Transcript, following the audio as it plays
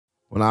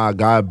when I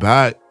got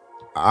back,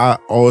 I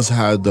always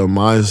had the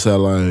mindset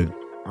like,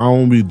 I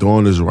don't be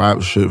doing this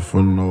rap shit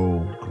for no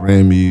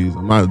Grammys.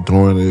 I'm not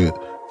doing it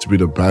to be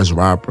the best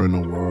rapper in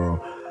the world.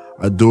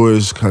 I do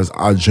it because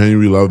I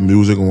genuinely love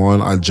music,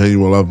 one. I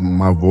genuinely love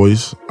my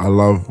voice. I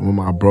love when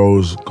my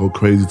bros go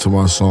crazy to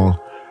my song.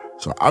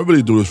 So I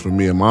really do this for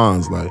me and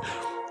mine. Like,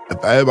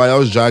 if everybody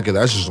else jack it,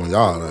 that's just on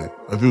y'all. Like,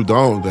 if you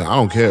don't, then I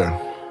don't care.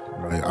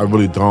 Like, I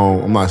really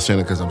don't. I'm not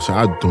saying it because I'm saying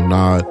I do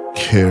not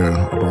care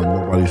about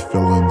nobody's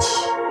feelings.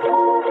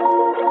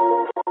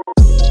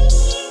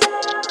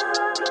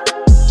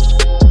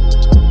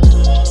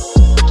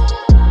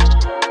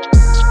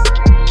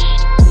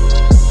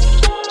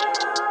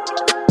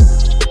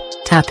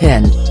 Tap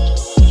in.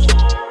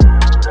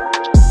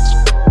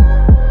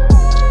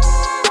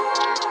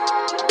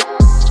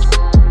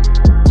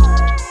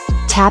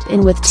 Tap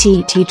in with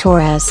TT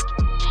Torres.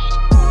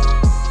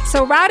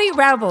 So Rowdy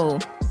Rebel,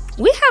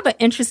 we have an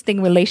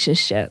interesting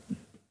relationship.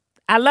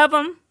 I love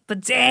him,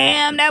 but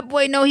damn, that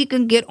boy know he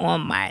can get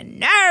on my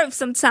nerves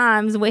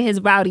sometimes with his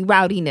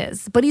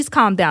rowdiness. But he's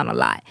calmed down a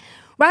lot.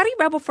 Rowdy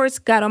Rebel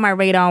first got on my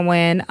radar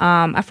when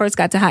I first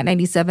got to Hot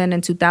 97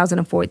 in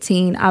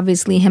 2014.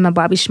 Obviously, him and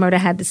Bobby Shmurda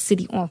had the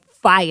city on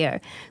fire.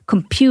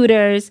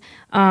 Computers,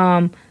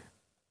 Hot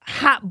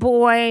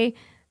Boy,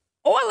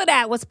 all of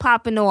that was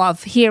popping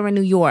off here in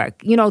New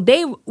York. You know,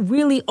 they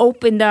really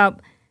opened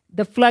up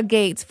the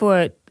floodgates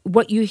for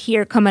what you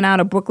hear coming out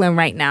of Brooklyn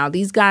right now.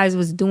 These guys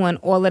was doing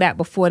all of that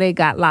before they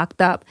got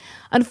locked up.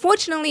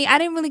 Unfortunately, I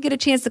didn't really get a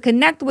chance to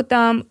connect with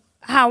them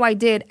how I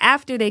did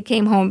after they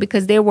came home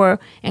because they were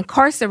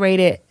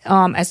incarcerated.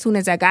 As soon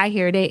as I got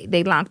here,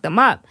 they locked them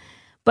up.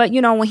 But,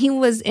 you know, when he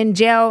was in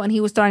jail and he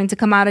was starting to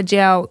come out of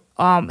jail,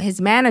 his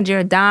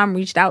manager, Dom,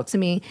 reached out to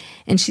me.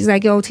 And she's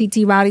like, yo, TT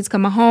Rowdy's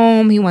coming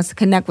home. He wants to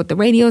connect with the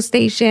radio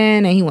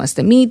station and he wants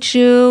to meet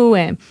you.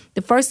 And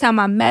the first time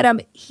I met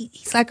him,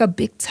 he's like a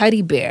big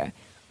teddy bear.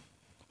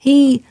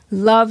 He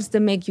loves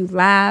to make you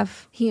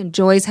laugh. He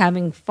enjoys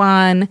having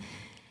fun.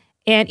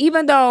 And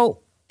even though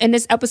in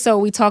this episode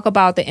we talk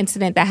about the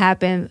incident that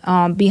happened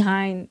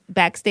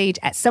backstage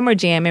at Summer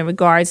Jam in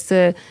regards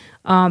to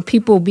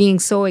people being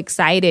so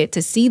excited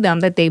to see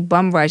them that they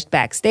bum rushed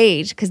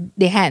backstage because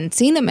they hadn't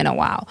seen them in a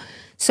while.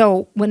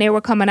 So when they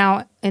were coming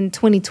out in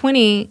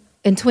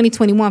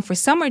 2021 for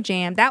Summer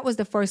Jam, that was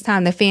the first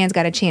time the fans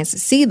got a chance to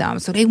see them.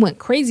 So they went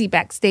crazy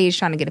backstage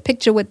trying to get a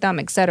picture with them,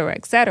 et cetera,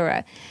 et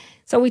cetera.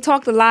 So we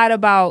talked a lot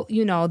about,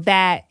 you know,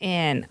 that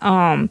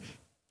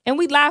and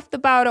we laughed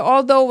about it,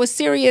 although it was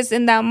serious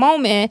in that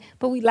moment,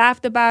 but we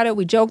laughed about it,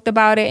 we joked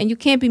about it, and you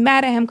can't be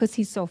mad at him because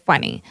he's so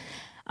funny.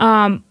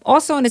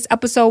 Also in this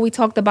episode, we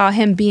talked about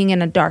him being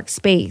in a dark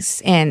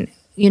space and,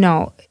 you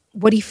know,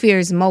 what he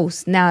fears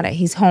most now that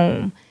he's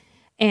home.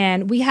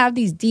 And we have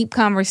these deep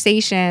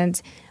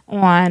conversations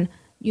on,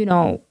 you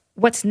know,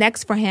 what's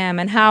next for him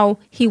and how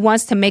he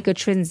wants to make a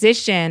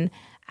transition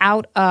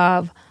out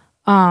of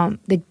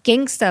the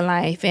gangster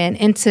life and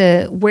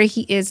into where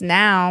he is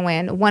now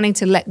and wanting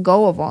to let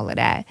go of all of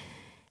that.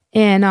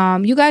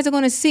 And you guys are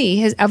going to see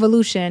his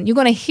evolution. You're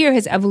going to hear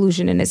his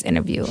evolution in this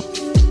interview.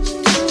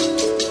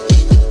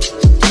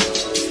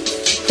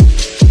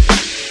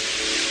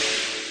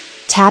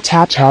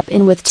 Tap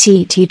in with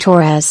TT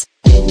Torres.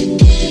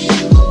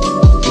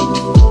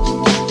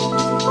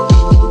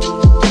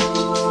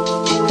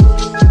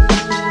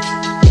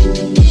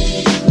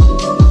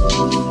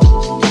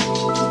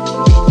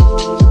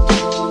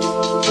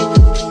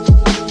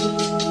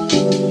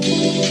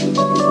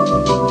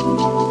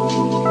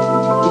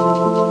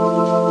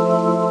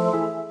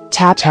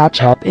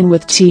 Tap in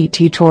with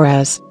TT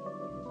Torres.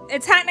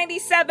 It's Hot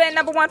 97,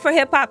 number one for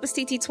hip hop is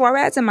TT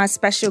Torres, and my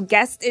special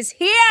guest is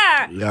here.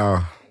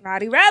 Yeah.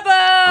 Rowdy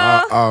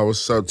Rebel.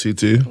 What's up,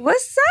 TT?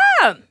 What's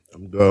up?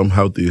 I'm good. I'm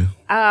healthy.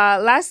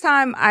 Last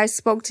time I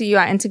spoke to you,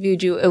 I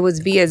interviewed you. It was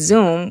via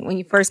Zoom when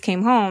you first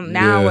came home.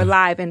 Now we're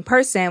live in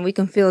person. We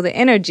can feel the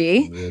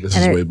energy. Yeah, this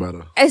is way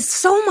better. It's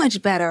so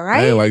much better,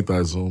 right? I ain't like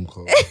that Zoom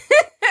call.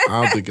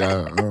 I don't think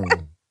I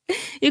don't.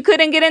 You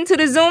couldn't get into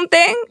the Zoom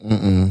thing?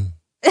 Mm-mm.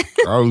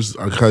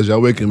 Because y'all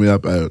waking me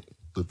up at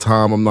the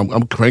time.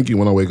 I'm cranky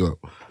when I wake up.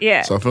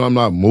 Yeah. So I feel I'm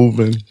not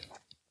moving.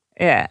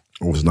 Yeah.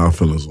 I was not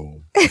feeling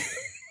Zoom.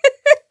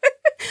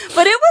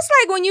 But it was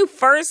like when you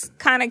first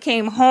kind of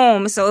came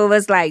home, so it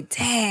was like,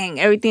 dang,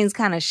 everything's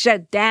kind of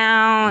shut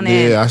down.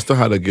 And I still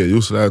had to get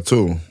used to that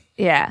too.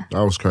 Yeah.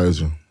 That was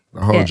crazy.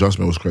 The whole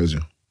adjustment was crazy.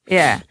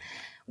 Yeah.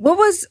 What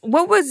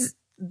was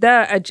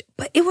but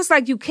it was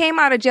like you came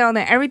out of jail and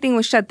then everything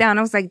was shut down.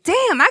 I was like,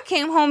 damn, I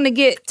came home to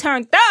get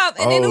turned up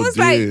and then it was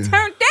like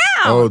turned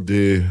down. Oh,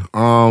 dear.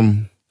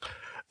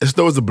 It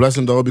still was a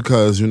blessing though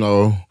because, you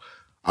know,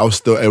 I was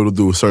still able to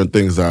do certain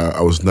things that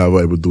I was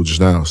never able to do just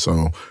now.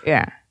 So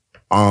yeah.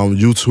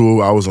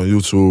 YouTube, I was on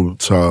YouTube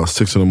till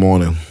 6 in the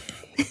morning.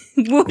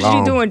 What was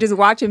you doing? Just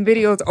watching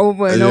videos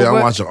over and over? Yeah,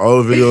 I'm watching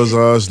all the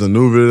videos, the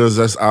new videos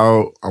that's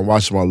out. I'm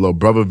watching my little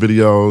brother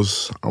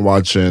videos. I'm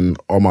watching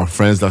all my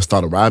friends that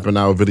started rapping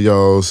out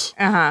videos.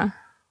 Uh-huh.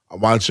 I'm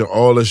watching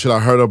all the shit I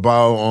heard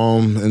about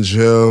in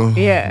jail.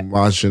 Yeah. I'm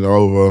watching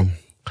over.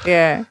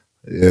 Yeah.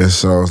 Yeah,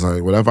 so I was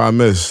like, whatever I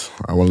miss,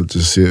 I wanted to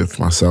see it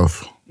for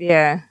myself.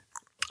 Yeah.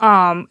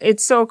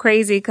 It's so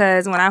crazy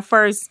because when I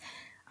first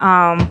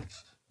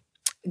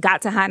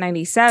got to Hot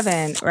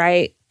 97,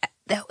 right,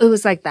 it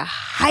was like the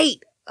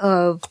height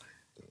of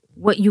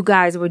what you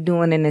guys were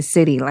doing in the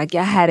city. Like,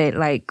 y'all had it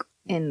like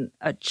in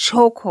a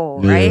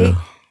chokehold, right?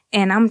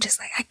 And I'm just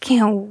like, I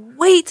can't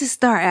wait to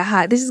start at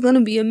Hot. This is going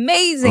to be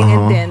amazing.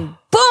 And then,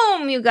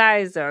 boom, you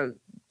guys are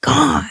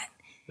gone.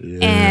 Yeah.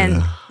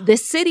 And the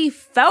city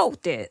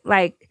felt it.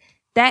 Like,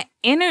 that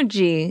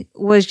energy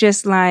was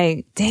just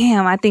like,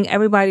 damn, I think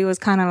everybody was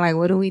kind of like,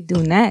 what do we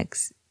do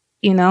next?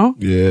 You know?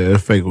 Yeah, that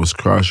fake was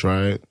crushed,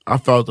 right? I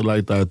felt it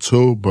like that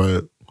too,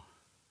 but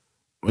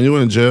when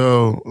you're in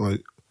jail,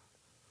 like,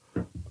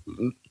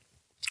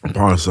 when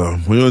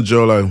you're in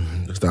jail, like,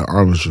 it's that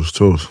orange juice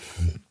too.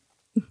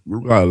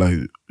 You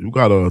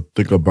gotta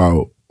think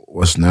about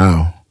what's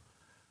now.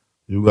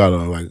 You gotta,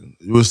 like,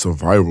 you in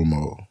survival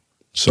mode.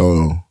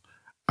 So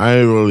I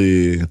ain't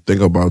really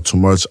think about too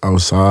much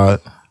outside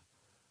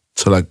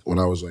till, like, when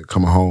I was, like,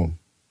 coming home.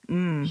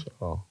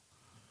 So,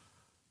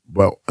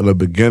 but in the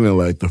beginning,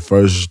 like, the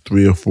first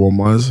 3 or 4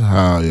 months,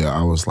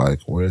 I was like,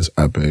 where's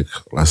Epic?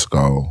 Let's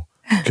go.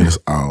 Get us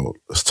out.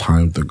 It's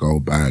time to go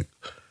back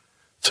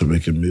to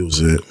making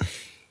music.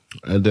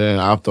 And then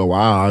after a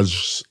while,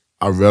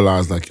 I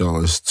realized, like,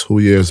 yo, it's 2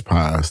 years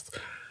past.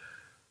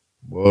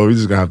 Well, we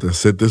just gonna have to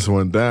sit this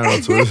one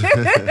down till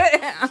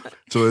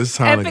it's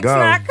time Epic's to go.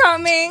 not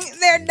coming.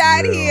 They're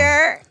not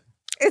here.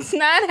 It's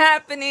not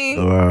happening.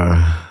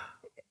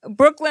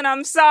 Brooklyn,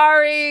 I'm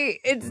sorry.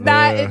 It's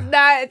not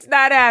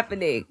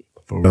happening.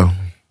 For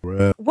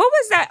real. What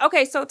was that?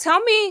 Okay, so tell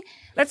me,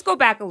 let's go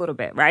back a little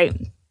bit, right?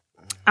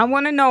 I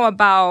want to know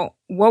about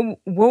what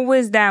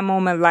was that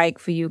moment like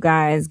for you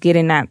guys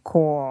getting that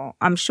call?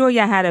 I'm sure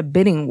y'all had a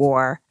bidding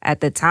war at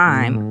the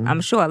time.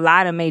 I'm sure a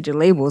lot of major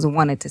labels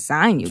wanted to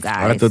sign you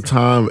guys. At the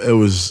time, it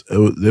was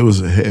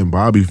a hitting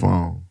Bobby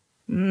phone.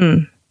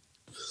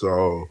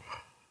 So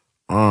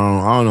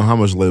I don't know how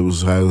much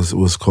labels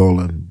was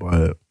calling,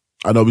 but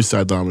I know we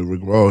sat down with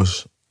Rick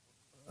Ross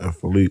and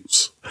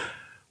Philippe's.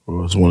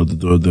 Ross wanted to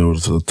do a deal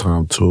at the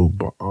time too,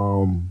 but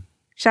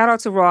shout out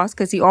to Ross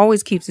because he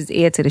always keeps his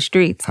ear to the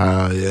streets.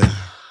 Yeah,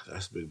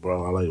 that's big,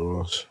 bro. I like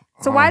Ross.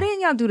 So why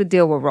didn't y'all do the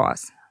deal with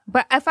Ross?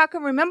 But if I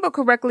can remember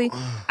correctly,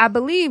 I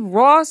believe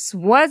Ross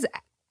was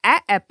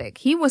at Epic.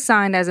 He was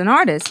signed as an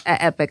artist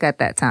at Epic at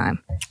that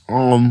time.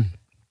 I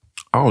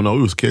don't know.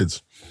 We was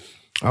kids.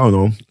 I don't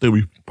know. I think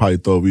we probably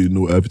thought we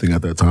knew everything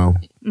at that time.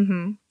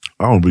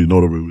 I don't really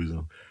know the real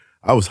reason.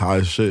 I was high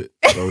as shit.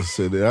 I was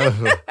sitting there.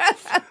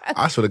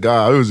 I swear to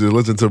God, I was just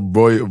listening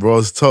to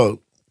Ross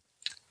talk.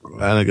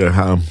 That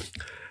nigga,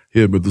 he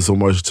had been through so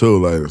much too,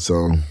 like,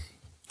 so.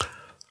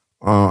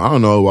 I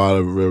don't know why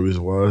the real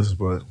reason was,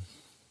 but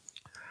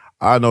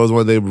I know it was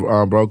one day,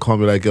 bro called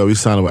me like, yo, we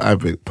signed with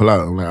Epic. Pull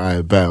out. I'm like, all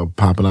right, bet, I'm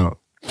popping out.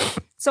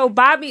 So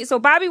Bobby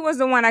was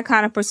the one that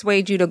kind of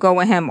persuaded you to go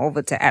with him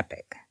over to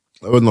Epic.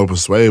 There was no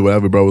persuade.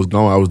 Whatever bro was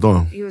doing, I was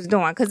doing. He was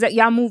doing, because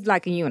y'all moved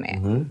like a unit.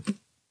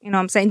 You know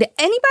what I'm saying? Did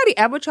anybody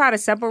ever try to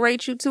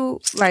separate you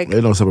two? Like,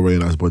 they don't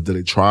separate us, but did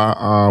they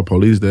try?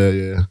 Police there,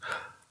 yeah.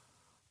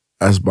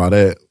 That's about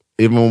it.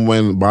 Even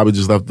when Bobby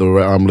just left the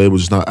label,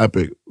 just not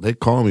Epic, they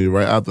called me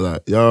right after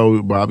that.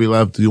 Yo, Bobby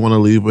left. Do you want to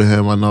leave with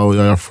him? I know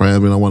you're a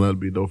friend. We don't want to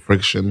be no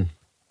friction.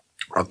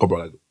 I go, bro,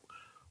 like,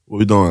 what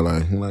we doing?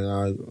 Like, I'm like,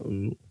 all right,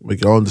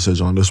 make your own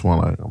decision on this one.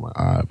 Like, I'm like,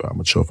 all right, but I'm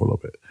gonna chill for a little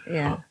bit.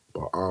 Yeah.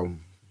 But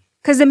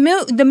because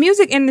the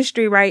music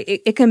industry, right?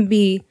 It can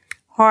be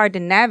hard to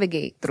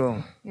navigate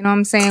through. You know what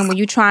I'm saying? When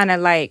you're trying to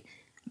like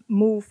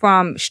move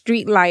from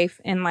street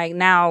life and like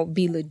now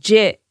be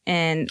legit,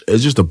 and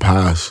it's just a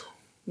pass.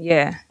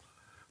 Yeah.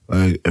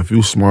 Like, if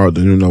you smart,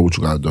 then you know what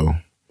you gotta do.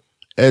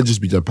 It'd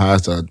just be the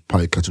past that I'd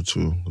probably catch you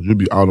too. You'd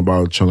be out and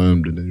about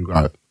chilling, and then you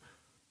got,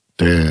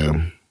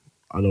 damn,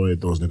 I know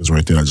those niggas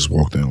right there. I just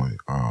walked in like,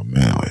 oh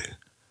man, like,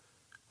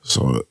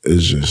 so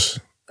it's just,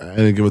 at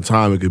any given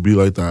time, it could be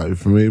like that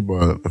for me,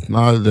 but if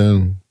not,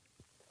 then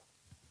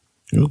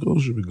you know,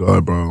 should be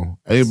good, bro.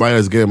 Anybody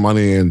that's getting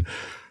money and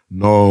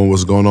knowing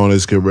what's going on in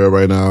his career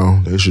right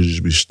now, they should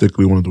just be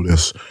strictly want to do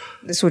this.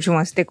 This is what you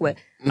want to stick with.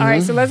 All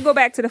right, so let's go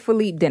back to the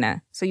Philippe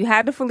dinner. So you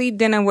had the Philippe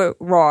dinner with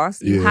Ross.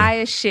 You high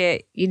as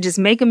shit. You just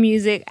making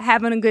music,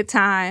 having a good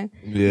time,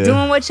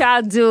 doing what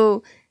y'all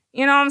do.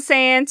 You know what I'm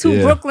saying?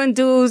 Two Brooklyn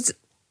dudes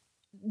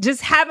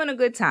just having a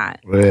good time.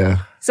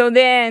 Yeah. So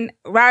then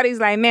Rowdy's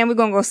like, man, we're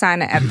going to go sign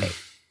to Epic.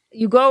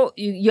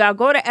 Y'all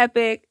go to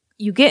Epic.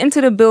 You get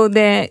into the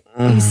building.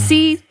 You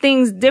see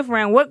things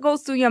different. What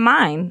goes through your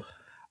mind?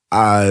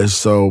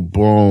 So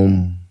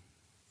boom.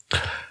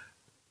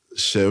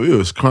 Shit, we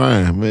was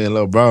crying, man,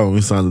 little bro. When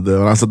we signed the deal.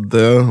 When I said the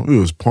deal, we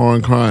was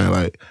pouring crying,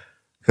 like,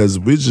 because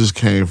we just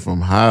came from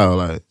hell,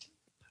 like,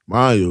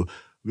 mind you,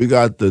 we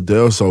got the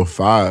deal so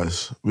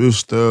fast. We was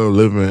still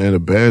living in a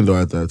bando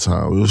at that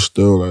time. We was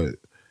still like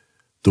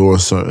doing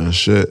certain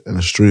shit in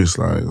the streets,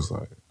 like, it's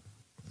like,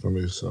 for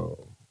me.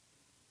 So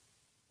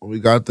when we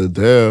got the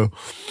deal,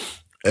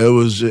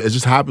 it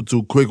just happened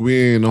too quick. We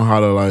didn't know how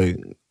to like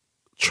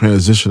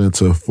transitioned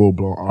into a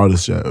full-blown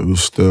artist yet. It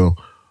was still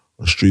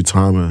a street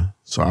timing.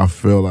 So I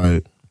feel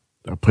like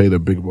that played a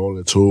big role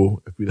in it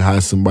too. If we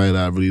had somebody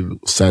that really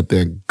sat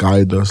there and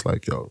guided us,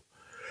 like, yo,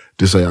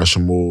 this way I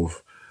should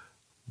move.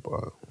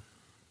 But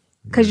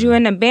because you're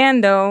in a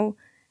band though,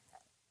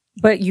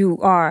 but you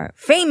are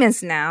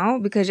famous now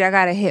because y'all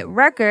got a hit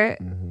record.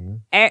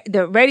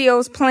 The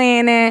radio's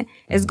playing it.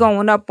 It's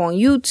going up on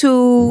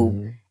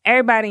YouTube.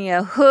 Everybody in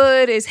your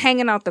hood is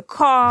hanging out the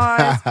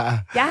cars.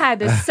 Y'all had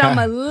the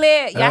summer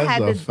lit. Y'all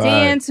had the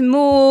dance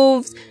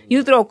moves.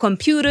 You throw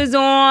computers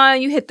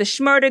on. You hit the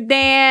Schmurder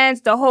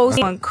dance. The whole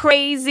thing went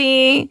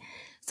crazy.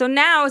 So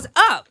now it's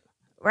up,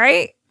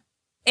 right?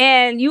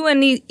 And you in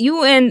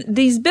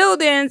these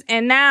buildings,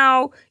 and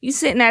now you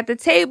sitting at the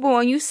table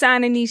and you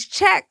signing these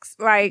checks,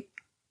 like,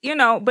 you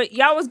know. But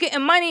y'all was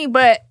getting money,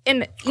 but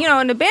in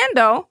the band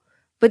though.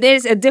 But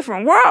there's a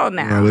different world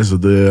now. Yeah,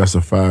 that's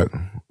a fact.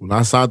 When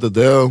I signed the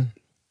deal,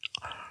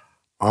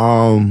 I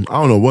don't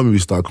know what made me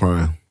start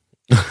crying.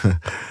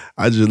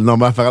 I just, no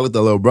matter of fact, I looked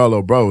at little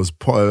bro was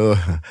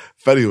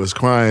Fetty was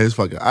crying his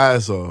fucking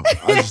ass off.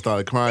 I just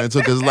started crying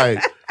too, cause like,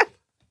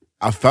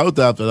 I felt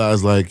after that, I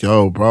was like,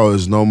 yo, bro,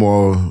 there's no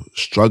more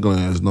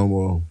struggling. There's no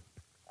more,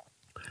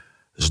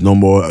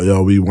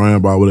 yo, we worrying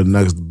about where the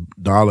next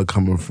dollar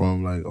coming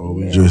from. Like,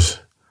 we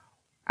just.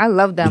 I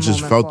love that. We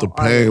just felt the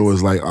pain. It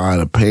was like, all right,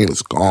 the pain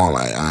is gone.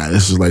 Like, all right,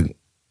 this is like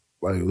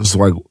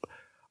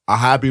a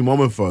happy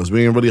moment for us. We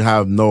didn't really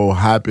have no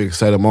happy,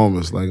 excited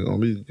moments. Like,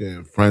 we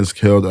getting friends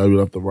killed every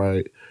left to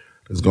right.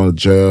 It's going to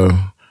jail.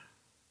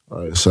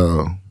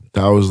 So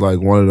that was like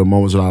one of the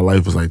moments in our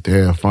life. Was like,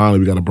 damn, finally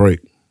we got a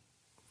break.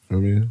 You know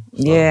what I mean?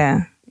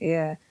 So.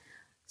 Yeah.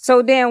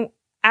 So then,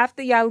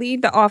 after y'all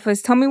leave the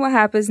office, tell me what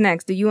happens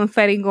next. Do you and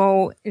Fetty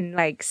go and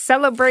like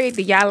celebrate?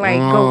 Do y'all like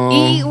go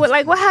eat?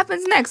 What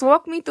happens next?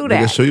 Walk me through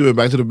that. Sure, you went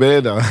back to the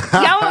band though.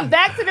 Y'all went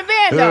back to the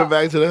band though. We went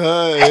back to the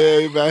hood. Yeah,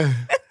 we back.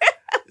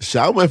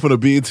 I went for the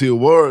BET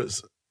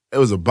Awards. It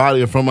was a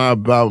body from my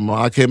album.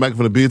 I came back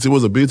from the BET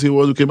Awards. The BET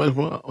Awards we came back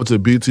from. I went to the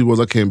BET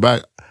Awards. I came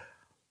back.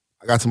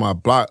 I got to my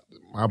block.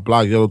 My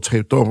block yellow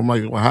taped off. I'm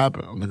like, what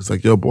happened? It's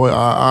like, yo, boy,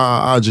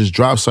 I just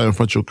dropped something in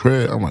front of your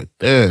crib. I'm like,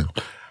 damn.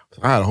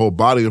 I had a whole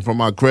body in front of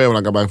my crib when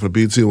I got back from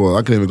the BET Awards.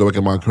 I couldn't even go back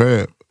in my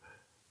crib.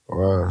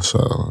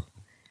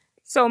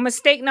 So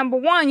mistake number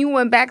one, you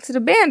went back to the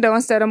band though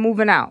instead of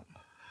moving out.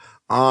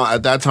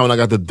 At that time when I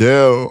got the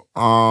deal,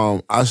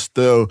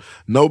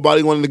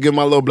 nobody wanted to give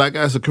my little black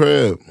ass a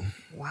crib.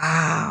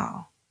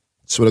 Wow.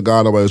 Swear to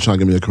God, nobody was trying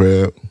to give me a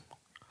crib.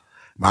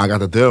 I got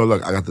the deal.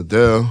 Look, I got the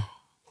deal.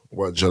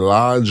 What,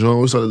 July,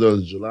 June? We started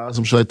doing July,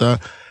 some shit like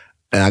that.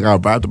 And I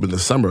got wrapped up in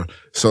December.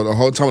 So the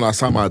whole time when I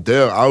signed my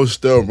deal, I was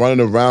still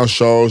running around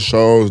shows,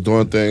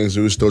 doing things.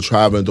 We were still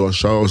traveling, doing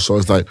shows. So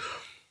it's like,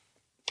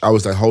 I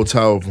was like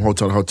hotel from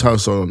hotel to hotel.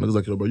 So niggas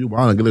like, yo, bro, you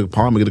want to get an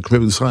apartment, get a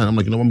crib, and sign. I'm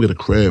like, you know what, I'm going to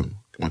get a crib.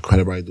 Get my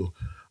credit right, dude.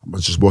 I'm going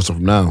to just bought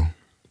something now.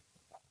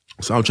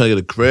 So I'm trying to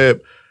get a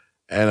crib.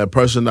 And the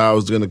person that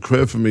was getting a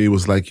crib for me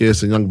was like, yeah,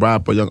 it's a young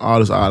rapper, young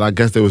artist. And I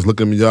guess they was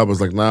looking me up. I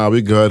was like, nah,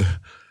 we good.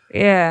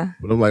 Yeah.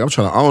 But I'm like, I'm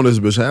trying to own this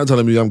bitch. I ain't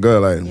telling me I'm good.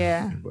 Like,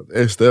 yeah. But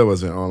it still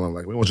wasn't on. I'm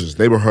like, we want this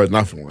neighborhood,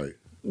 nothing. Like,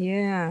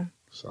 yeah.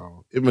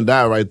 So even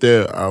that right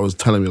there, I was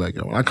telling me like,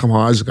 yo, when I come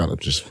home, I just gotta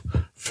just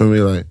feel me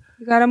like.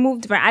 You gotta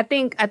move different. I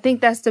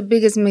think that's the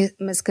biggest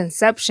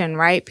misconception,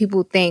 right?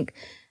 People think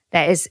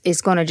that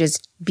it's gonna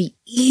just be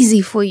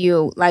easy for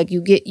you. Like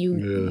you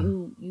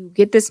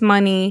get this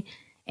money,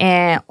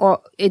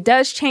 or it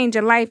does change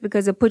your life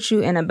because it puts you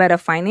in a better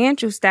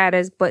financial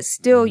status, but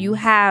still you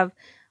have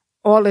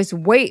all this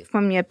weight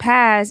from your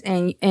past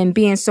and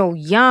being so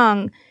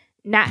young,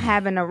 not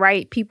having the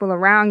right people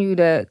around you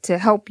to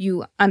help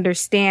you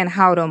understand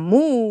how to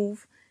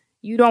move.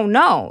 You don't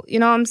know. You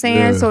know what I'm saying?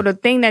 Yeah. So the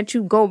thing that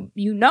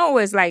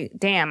is like,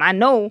 damn, I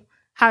know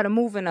how to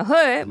move in the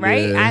hood,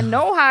 right? Yeah. I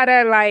know how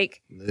to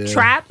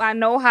trap. I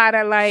know how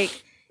to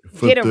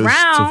get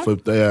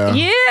around.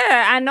 Yeah,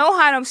 I know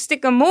how to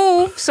stick a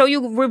move. So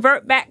you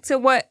revert back to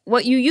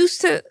what you used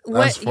to.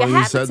 That's what funny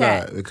your you said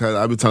habitat. that because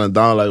I be telling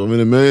Don like when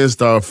the millions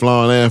start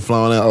flowing in,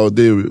 OD,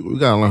 we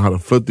gotta learn how to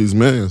flip these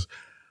millions.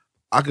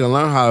 I can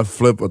learn how to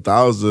flip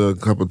 1,000, a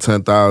couple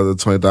 10,000,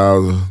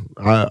 20,000.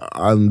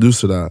 I'm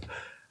used to that.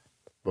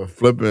 But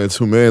flipping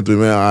 2 million, 3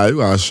 million, you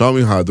gotta show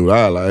me how to do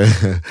that. Like,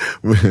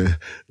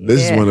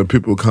 this is when the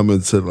people come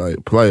into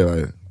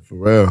play, for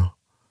real.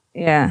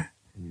 Yeah.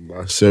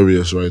 That's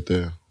serious right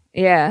there.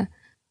 Yeah.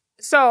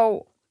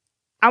 So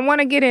I want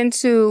to get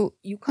into,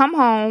 you come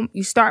home,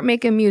 you start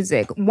making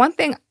music. One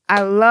thing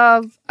I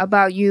love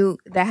about you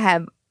that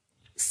have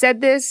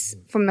said this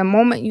from the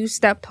moment you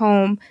stepped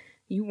home,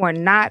 you were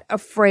not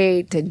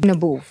afraid to get in the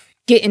booth,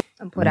 get in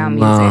and put out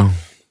music.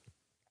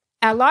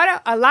 A lot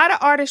of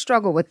artists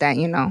struggle with that,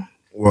 you know.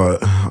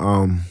 What?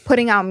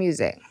 Putting out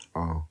music.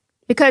 Oh.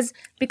 Because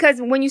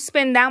when you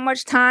spend that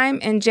much time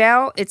in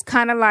jail, it's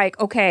kind of like,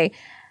 okay,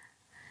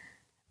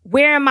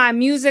 where am I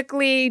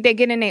musically? They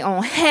get in their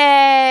own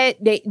head.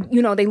 They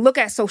look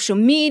at social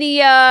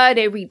media.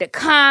 They read the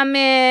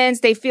comments.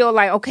 They feel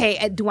like,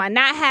 okay, do I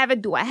not have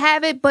it? Do I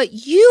have it? But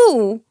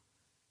you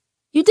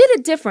You did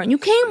it different. You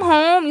came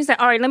home. You said,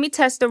 all right, let me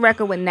test the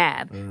record with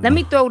Nab. Let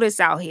me throw this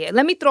out here.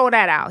 Let me throw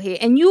that out here.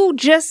 And you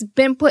just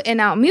been putting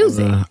out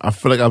music. I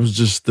feel like I was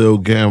just still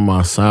getting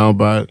my sound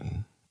back.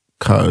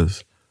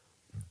 Because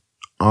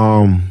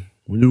when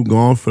you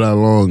gone for that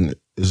long,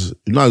 you're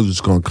not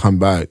just going to come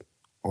back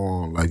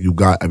on like you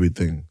got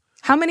everything.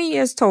 How many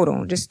years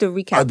total? Just to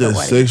recap. I did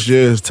 6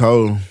 years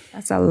total.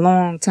 That's a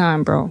long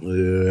time, bro.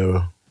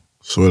 Yeah.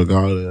 Swear to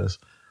God it is.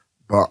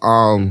 But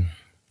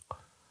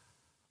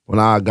when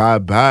I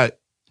got back,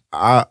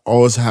 I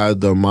always had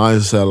the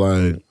mindset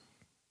like,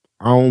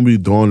 I don't be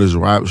doing this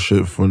rap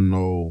shit for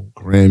no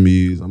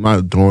Grammys. I'm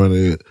not doing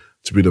it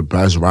to be the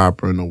best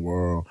rapper in the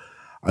world.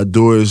 I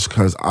do it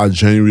because I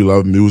genuinely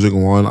love music,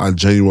 one. I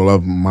genuinely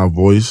love my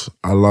voice.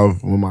 I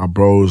love when my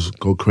bros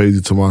go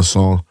crazy to my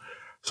song.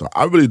 So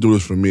I really do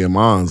this for me and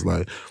mine.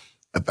 Like,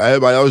 if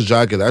everybody else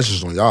jack it, that's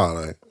just on y'all.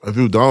 Like, if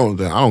you don't,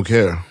 then I don't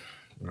care.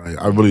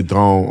 Like, I really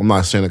don't. I'm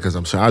not saying it because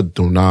I'm saying I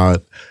do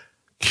not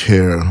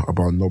care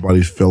about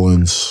nobody's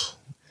feelings.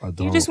 I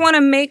don't. You just want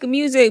to make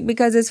music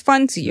because it's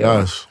fun to you.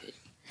 Yes.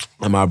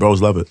 And my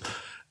bros love it.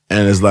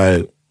 And it's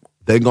like,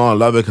 they gonna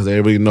love it because they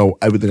already know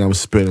everything I'm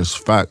spitting is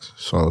facts.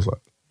 So it's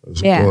like,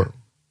 it's important.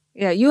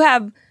 Yeah, you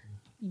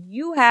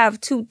have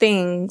two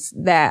things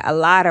that a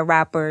lot of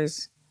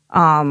rappers,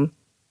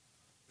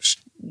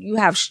 you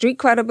have street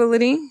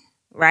credibility,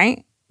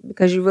 right?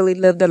 Because you really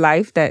live the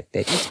life that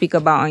you speak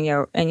about in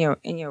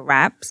your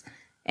raps,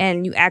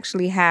 and you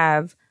actually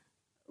have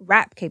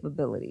rap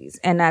capabilities.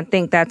 And I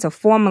think that's a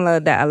formula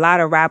that a lot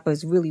of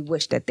rappers really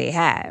wish that they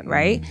had,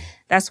 right?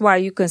 That's why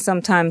you can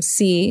sometimes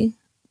see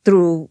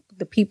through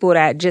the people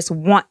that just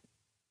want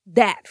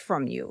that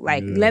from you.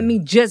 Like, let me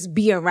just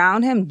be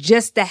around him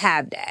just to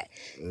have that.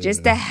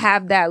 Just to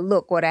have that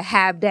look or to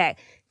have that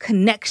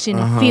connection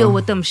and feel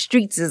what them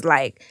streets is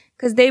like.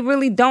 Because they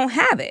really don't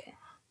have it.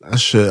 That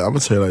shit, I'm going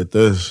to tell you like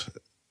this.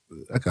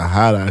 I can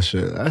hide that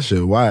shit. That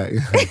shit whack.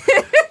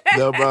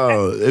 No,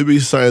 bro, it be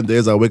certain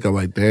days I wake up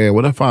like, damn,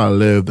 what if I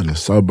lived in the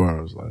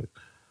suburbs? Like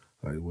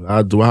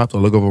do I have to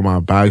look over my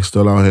bag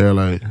still out here?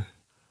 Like,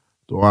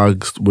 do I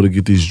would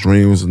get these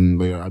dreams and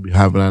like, I be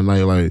having that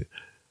night? Like,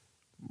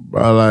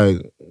 bro,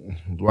 like,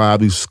 do I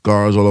have these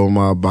scars all over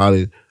my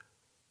body?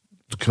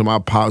 Can my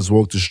pops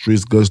walk the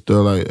streets good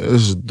still? Like,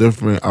 it's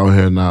different out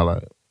here now.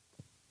 Like,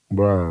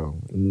 bro.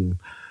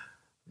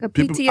 The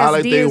People PTSD act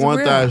like they is want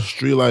real. that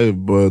street life,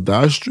 but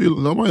that street,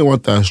 nobody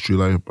want that street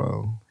life,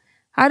 bro.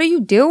 How do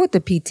you deal with the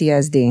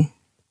PTSD?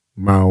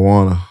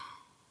 Marijuana.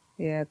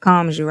 Yeah, it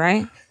calms you,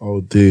 right?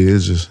 OD,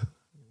 it's just.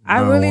 I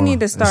really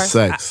need to start.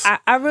 Sex.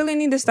 I really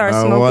need to start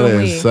Marijuana smoking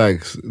and weed.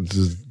 sex.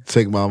 Just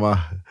take my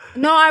mind.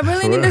 No, I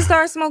really need to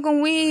start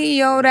smoking weed,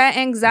 yo. That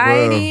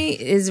anxiety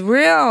is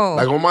real.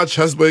 Like when my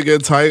chest plate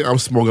get tight, I'm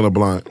smoking a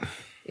blunt.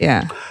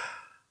 Yeah.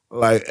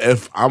 Like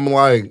if I'm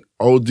like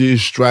OD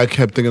Strat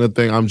kept thinking the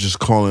thing, I'm just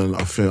calling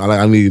a film.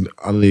 I need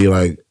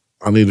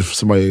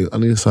somebody. I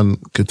need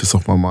something to get this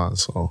off my mind.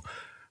 So,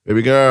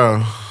 baby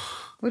girl.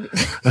 Baby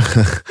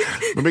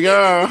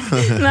girl.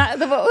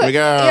 Baby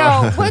girl.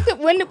 Yo,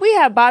 when we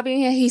had Bobby in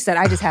here, he said,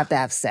 I just have to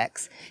have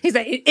sex. He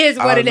said, it is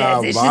what it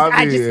is. It's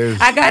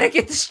just, I gotta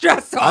get the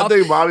stress off. I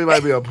think Bobby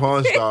might be a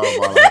porn star,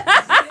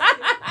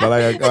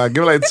 but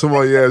give it like 2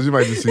 more years, you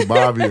might just see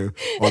Bobby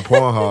on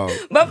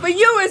Pornhub. But for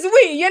you, it's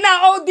we. You're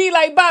not OD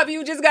like Bobby.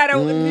 You just gotta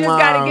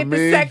get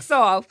the sex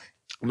off.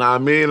 When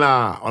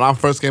I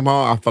first came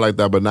home, I felt like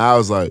that, but now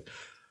it's like,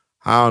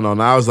 I don't know.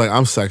 Now it's like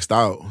I'm sexed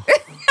out.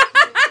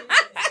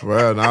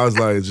 Right? Now it's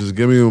like, just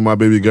give me my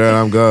baby girl,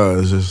 I'm good.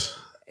 It's just,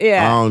 I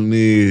don't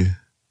need.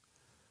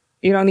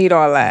 You don't need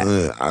all that.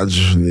 I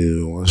just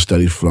need one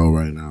steady flow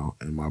right now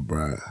in my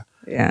bread.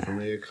 Yeah. For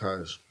me,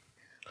 cause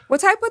what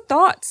type of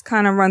thoughts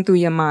kind of run through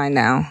your mind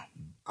now?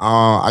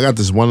 I got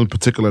this one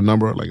particular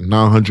number, like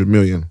 900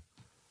 million.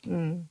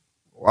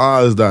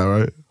 Why is that,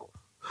 right?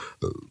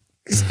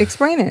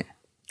 Explain it.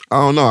 I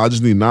don't know. I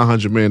just need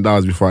 $900 million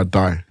before I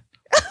die.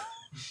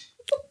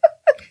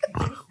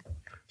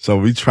 So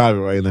we try it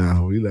right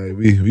now.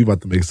 We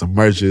about to make some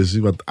merches. We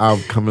about the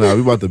album coming out.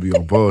 We about to be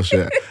on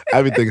bullshit.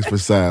 Everything's for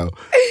sale.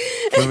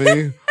 You know what I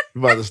mean?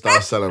 We about to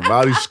start selling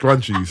Rowdy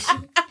scrunchies.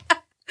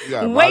 We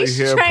got waist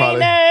Rowdy hair trainers,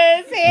 product.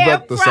 hair We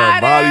about to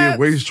sell Rowdy and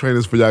waist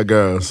trainers for y'all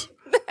girls.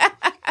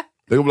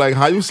 They gonna be like,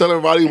 how you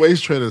selling Rowdy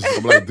waist trainers?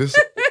 I'm like, this,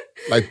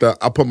 like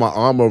I put my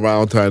arm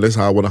around her and this is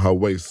how I want her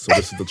waist. So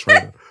this is the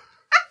trainer.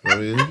 You know what I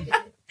mean?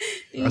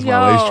 That's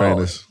my waist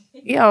trainers.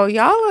 Yo,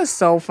 y'all are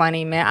so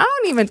funny, man. I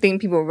don't even think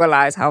people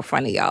realize how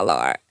funny y'all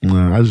are.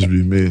 Nah, I just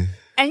be me.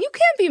 And you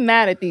can't be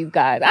mad at these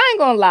guys. I ain't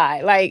gonna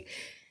lie. Like,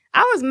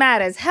 I was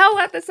mad as hell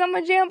at the Summer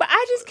Jam, but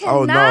I just cannot.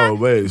 Oh, no,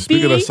 wait.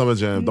 Speaking of Summer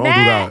Jam, don't do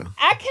that.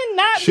 I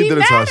cannot she be did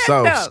it mad to at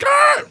herself. them.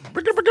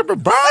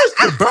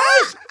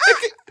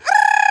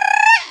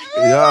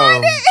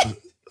 Yo,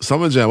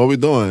 Summer Jam, what we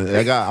doing?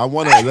 I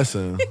want to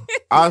listen.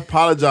 I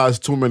apologize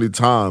too many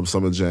times,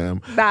 Summer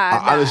Jam.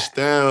 I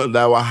understand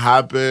that what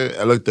happened.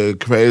 It looked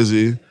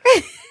crazy.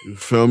 You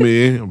feel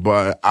me?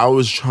 But I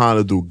was trying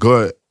to do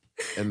good.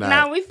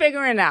 Now we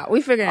figuring out.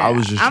 I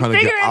was just trying to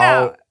get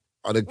out.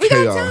 or the We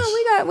chaos?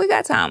 got time. We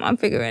got time. I'm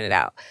figuring it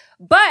out.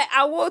 But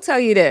I will tell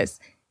you this.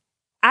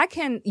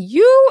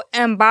 You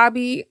and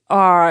Bobby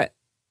got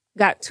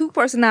two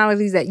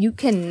personalities that you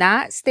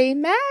cannot stay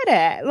mad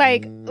at.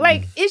 Like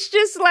it's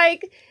just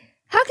like,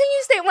 how can you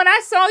stay? When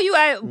I saw you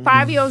at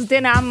 5-Year-Old's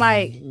dinner, I'm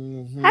like,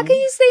 how can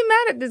you stay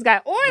mad at this guy?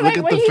 Or Look like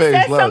at when the he face,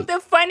 said look. something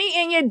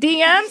funny in your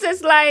DMs,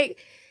 it's like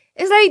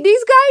these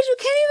guys, you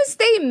can't even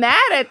stay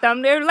mad at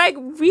them. They're like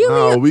really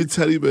No, we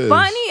teddy bears.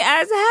 funny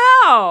as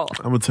hell.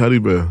 I'm a teddy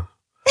bear.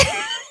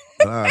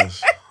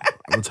 Gosh,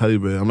 I'm a teddy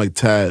bear. I'm like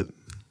Tad.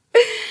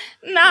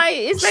 Nah,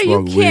 it's like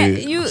Smoke you can't.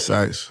 weed, You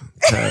sex.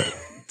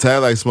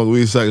 Tad like smoke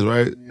weed, sex,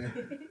 right?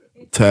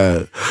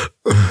 Tad.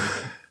 all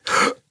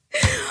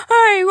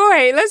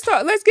right. Let's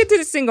talk. Let's get to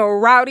the single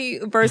Rowdy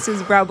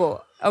versus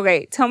Rebel.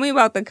 Okay, tell me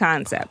about the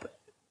concept. The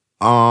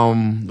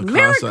concept.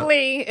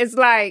 Lyrically, it's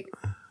like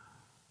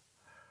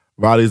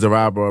Rowdy's the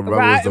rapper.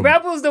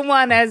 Rebel's the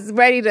one that's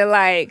ready to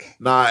like.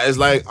 Nah, it's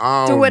like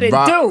Do what it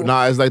do.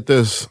 Nah, it's like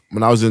this.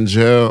 When I was in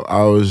jail,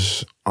 I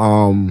was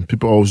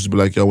people always used to be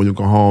like, yo, when you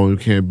go home, you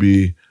can't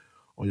be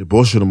on your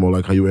bullshit no more,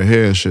 like how you in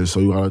here and shit. So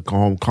you gotta go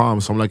home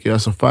calm. So I'm like, yeah,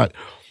 that's a fact.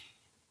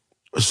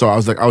 So I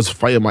was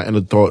fighting my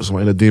inner thoughts,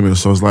 my inner demons.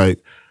 So it's like,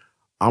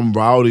 I'm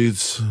rowdy,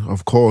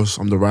 of course.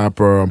 I'm the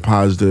rapper. I'm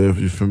positive.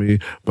 You feel me?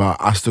 But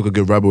I still could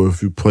get rebel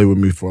if you play with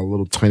me for a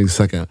little tiny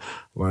second.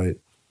 Like,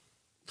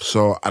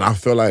 so, and I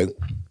feel like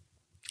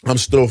I'm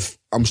still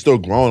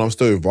growing. I'm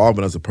still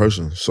evolving as a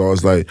person. So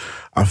it's like,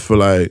 I feel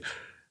like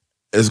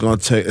it's gonna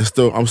take.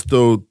 I'm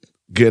still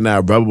getting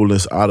that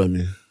rebelness out of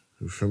me.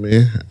 You feel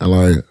me? And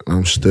like,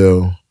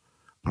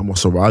 I'm on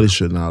some rowdy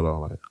shit now though.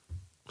 Like,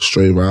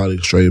 straight rowdy,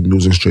 straight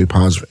music, straight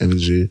positive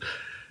energy.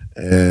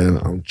 And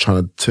I'm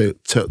trying to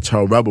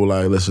tell Rebel,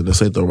 like, listen,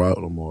 this ain't the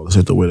route no more. This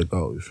ain't the way to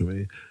go. You feel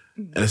me?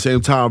 At the same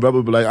time,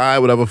 Rebel be like, all right,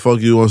 whatever,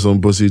 fuck you on some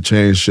pussy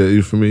chain shit.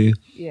 You feel me?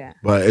 Yeah.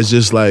 But it's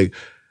just like,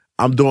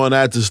 I'm doing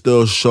that to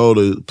still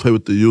play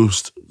with the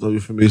youth. So you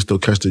feel me? Still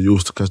catch the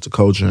youth, to catch the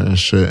culture and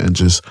shit. And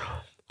just,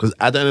 because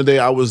at the end of the day,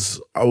 I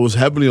was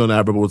heavily on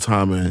that Rebel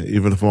timing.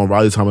 Even if I'm on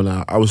Rowdy timing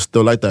now, I was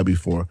still like that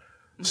before.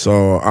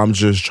 So I'm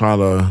just trying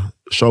to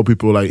show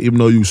people, like, even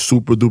though you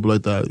super duper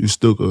like that, you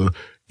still could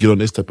get on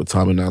this type of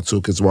timing now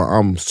too. Because while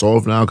I'm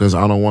soft now, because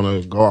I don't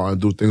want to go out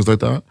and do things like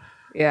that.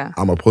 Yeah.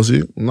 I'm a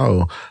pussy.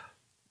 No,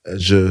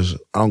 it's just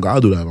I don't gotta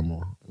do that no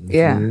more.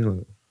 Yeah.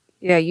 Like,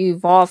 Yeah, you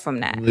evolve from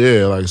that.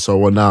 yeah, like so.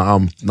 Well, now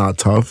I'm not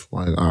tough.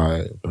 Like, all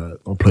right,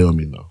 but don't play with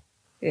me though.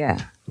 Yeah.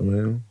 I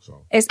mean,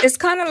 so It's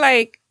kind of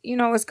like,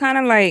 it's kind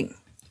of like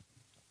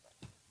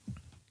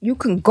you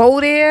can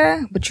go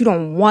there, but you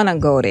don't want to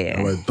go there.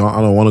 I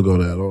don't want to go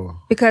there at all.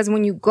 Because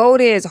when you go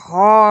there, it's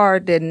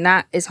hard to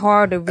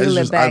reel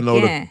it back I know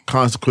in. the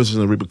consequences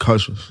and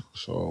repercussions,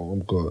 so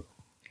I'm good.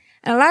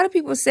 And a lot of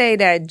people say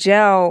that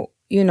jail,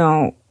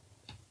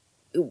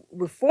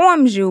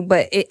 reforms you,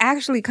 but it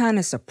actually kind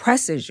of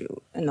suppresses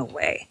you in a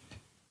way.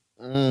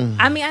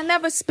 I mean, I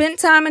never spent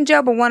time in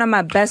jail, but one of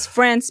my best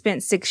friends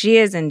spent 6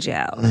 years in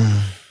jail.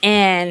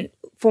 And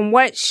from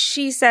what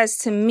she says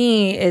to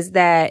me is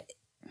that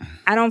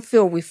I don't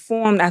feel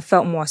reformed. I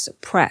felt more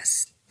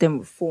suppressed than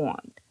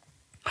reformed.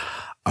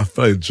 I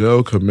feel like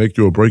jail could make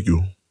you or break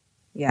you.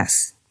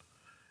 Yes.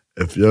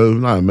 If you're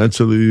not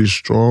mentally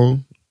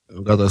strong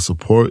and got that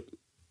support,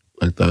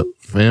 like that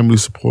family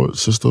support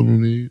system you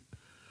need,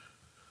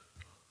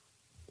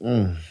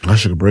 that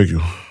shit could break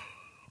you.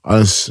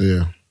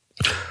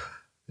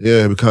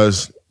 Yeah,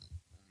 because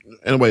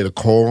anybody to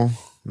call,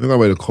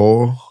 nobody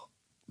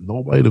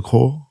to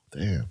call.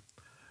 Damn.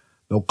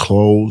 No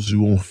clothes. You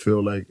won't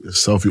feel like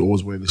yourself. You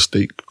always wearing the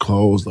state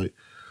clothes. Like,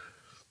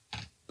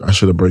 that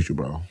should have break you,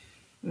 bro.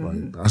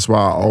 Like, that's why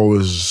I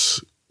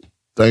always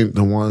thank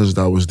the ones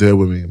that was there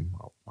with me.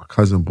 My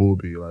cousin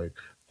Booby, like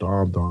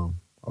Dom.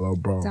 I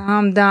love bro.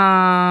 Dom.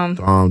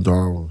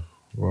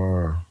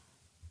 Wow.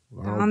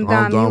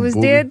 Dom. You was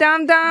Booby. there,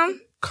 Dom?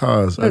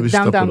 Cuz, Look, every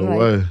Dom step of the like,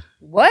 way.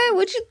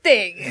 What you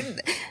think?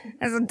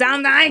 That's a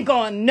Dom. I ain't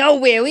going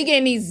nowhere. We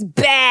getting these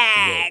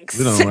bags.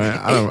 You know, man.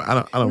 I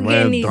don't We getting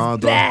ran these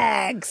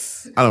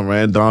bags. I done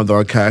ran Dom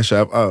Cash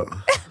App up.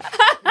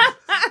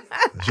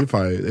 They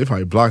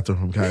probably blocked her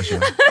from Cash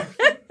App.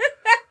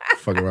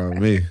 Fuck around with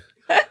me.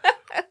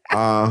 Who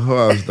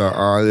else?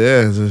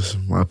 Yeah, just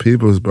my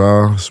peoples,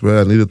 bro. I swear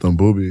I needed them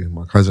booby.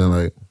 My cousin,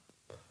 like,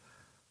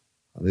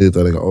 I needed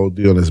that nigga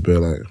OD on this bed,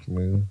 like,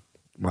 man.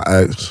 My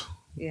ex.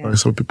 Yeah. Like,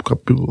 some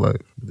people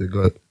like, they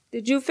good.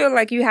 Did you feel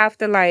like you have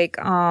to like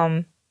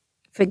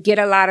forget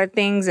a lot of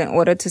things in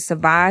order to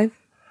survive?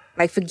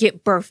 Like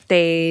forget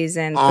birthdays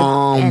and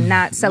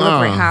not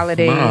celebrate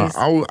holidays?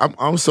 Nah.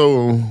 I'm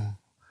so,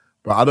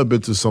 but I done been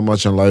through so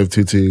much in life,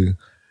 TT.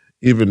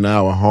 Even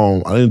now at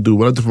home, what I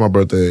did for my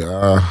birthday.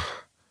 I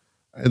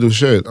didn't do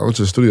shit. I went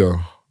to the studio.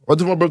 What I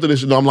did for my birthday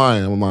this year? No, I'm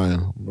lying. I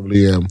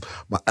really am.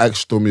 My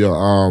ex threw me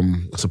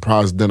a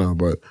surprise dinner,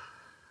 but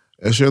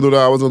if she didn't do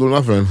that, I wasn't gonna do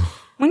nothing.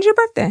 When's your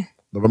birthday?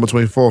 November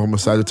 24th. I'm a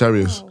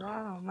Sagittarius. Oh,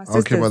 wow. My I don't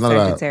care sister's about none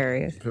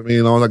Sagittarius. of that. For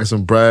me, I get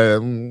some bread. I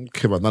don't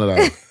care about none of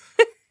that.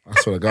 I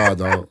swear to God,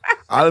 dog.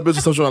 I done been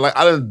to social like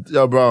I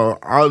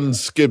done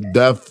skipped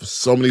death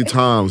so many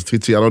times.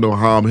 TT, I don't know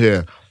how I'm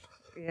here.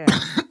 Yeah.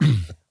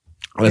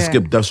 I done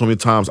skipped death so many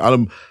times.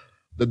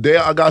 The day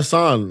I got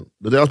signed,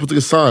 the day I was supposed to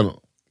get signed,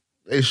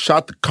 they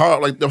shot the car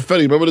like the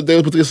Fetty. Remember the day I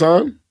was supposed to get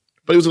signed?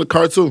 Fetty was in the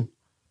car too.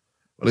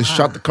 They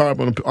shot the car up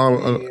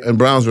in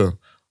Brownsville.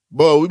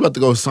 Boy, we about to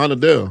go sign the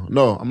deal.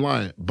 No, I'm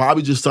lying.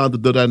 Bobby just signed the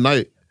deal that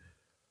night.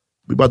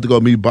 We about to go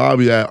meet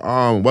Bobby at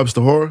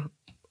Webster Hall.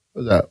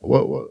 What's that?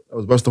 What? That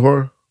was Webster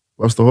Hall?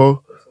 Webster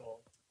Hall?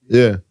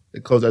 Yeah. They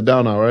closed that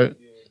down now, right?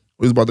 Yeah.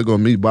 We was about to go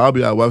meet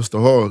Bobby at Webster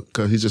Hall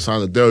because he just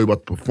signed the deal. We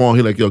about to perform.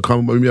 He like, yo,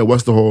 come with me at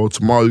Webster Hall.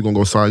 Tomorrow you going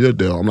to go sign your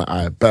deal. I'm like,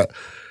 I bet.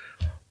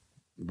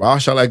 But I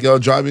shot like, yo,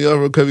 drive me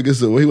over. What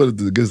he wanted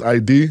to get his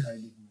ID?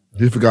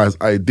 He forgot his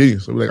ID.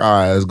 So we like, all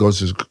right, let's go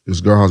to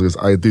his girl house and get his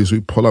ID. So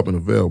we pull up in the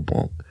Veil,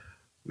 boom.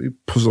 We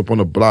push up on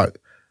the block.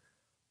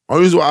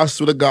 Only reason why I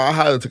swear to God, I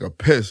had to take a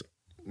piss.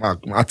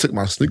 I took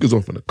my sneakers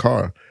off in the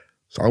car.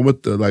 So I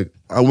went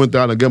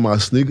down to get my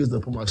sneakers, to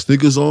put my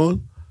sneakers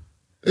on.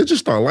 It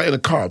just started lighting the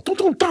car. Don't.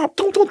 I'm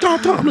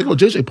like, oh,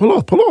 JJ, pull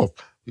off.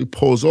 He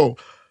pulls off.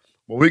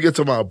 When we get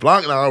to my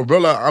block now, I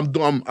realize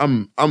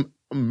I'm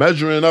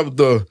measuring up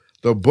the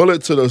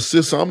bullet to the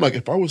system. I'm like,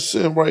 if I was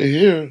sitting right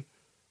here,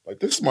 like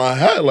this is my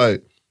head,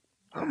 like,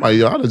 I'm like,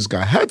 yo, I just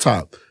got head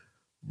top.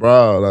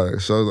 Bro,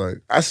 like, so like,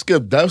 I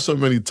skipped death so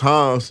many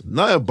times,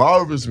 nothing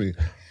bothers me.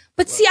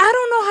 But see, I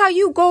don't know how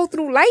you go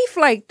through life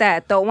like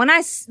that, though. When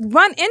I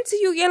run into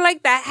you, you're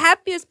like the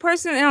happiest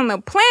person on the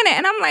planet.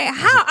 And I'm like,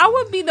 how? I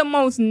would be the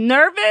most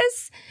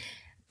nervous,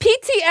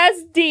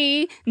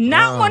 PTSD,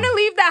 not want to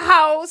leave the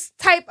house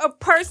type of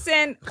person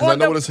on the planet. Because I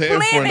know what it's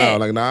hitting for now.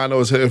 Like, now I know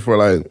what it's hitting for.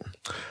 Like,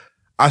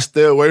 I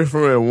stay away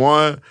from it,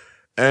 one.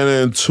 And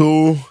then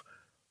two,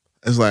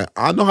 it's like,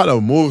 I know how to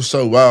move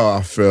so well,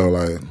 I feel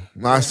like. I'm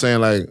not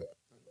saying, like,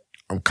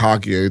 I'm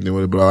cocky or anything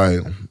with it, but,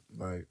 like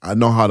I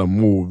know how to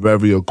move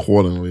very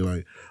accordingly.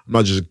 Like, I'm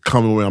not just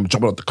coming away, I'm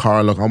jumping out the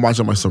car. Look, I'm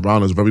watching my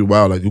surroundings very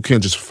well. Like, you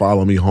can't just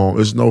follow me home.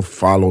 There's no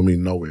follow me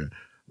nowhere.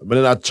 But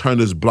then I turn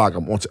this block,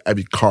 I'm onto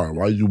every car.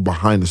 Why are you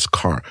behind this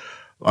car?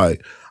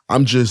 Like,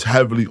 I'm just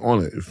heavily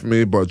on it for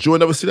me. But you will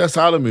never see that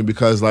side of me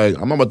because, like,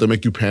 I'm not about to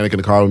make you panic in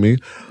the car with me.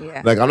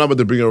 Yeah. Like, I'm not about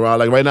to bring it around.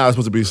 Like, right now, it's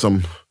supposed to be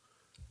some...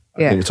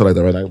 I can't even talk like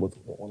that right now.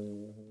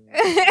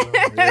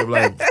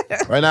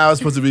 Like, right now, it's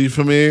supposed to be,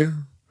 for me...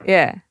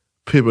 Yeah.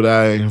 People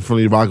that ain't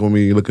fully rocking with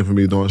me, looking for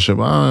me, doing shit.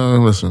 But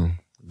listen,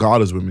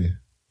 God is with me.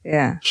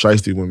 Yeah.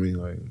 Shiesty with me.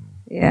 Like,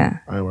 yeah.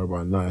 I ain't worried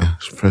about nothing.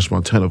 Fresh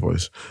Montana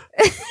voice.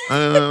 I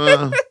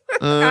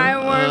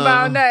ain't worried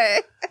about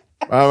that.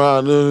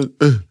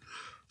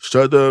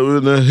 Straight up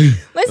with that.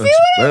 But see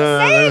what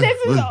I'm saying?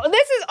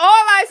 This is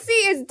all I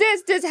see is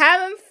this. Just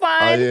having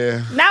fun.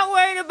 Yeah. Not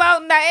worried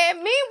about that. And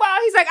meanwhile,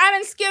 he's like, I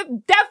done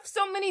skipped death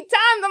so many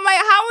times. I'm like,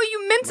 how are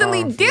you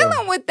mentally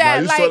dealing with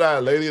that? You saw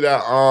that lady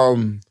that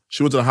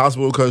she went to the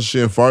hospital because she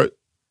didn't fart?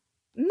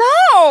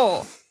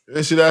 No. You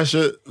didn't see that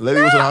shit? Lady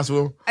went to the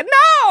hospital?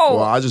 No.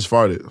 Well, I just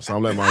farted, so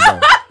I'm letting mine go.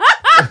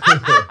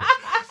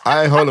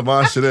 I ain't holding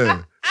my shit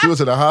in. She went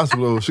to the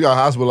hospital. She got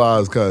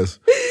hospitalized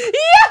because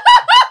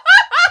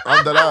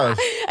I'm dead ass.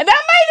 And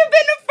that might have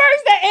been the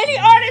first that any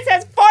artist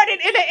has farted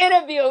in an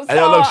interview. So. Hey,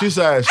 yo, look,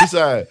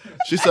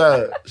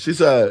 she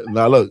said,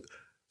 nah, look,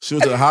 she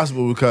went to the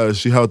hospital because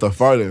she held the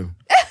fart in.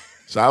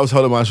 So I was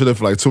holding my shit in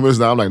for like 2 minutes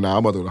now. I'm like, nah,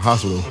 I'm about to go to the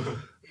hospital.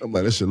 I'm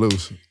like, this shit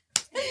loose. Yo,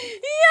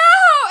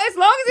 as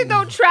long as it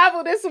don't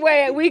travel this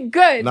way, we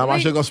good. Nah, my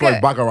shit gonna smell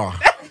like Baccarat.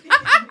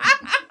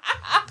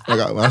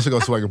 My shit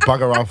gonna smell like a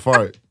Baccarat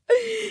fart.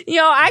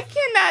 Yo, I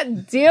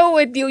cannot deal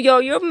with you. Yo,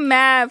 you're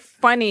mad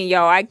funny.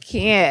 Yo, I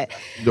can't.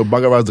 Yo,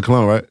 Baccarat's the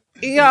clown, right?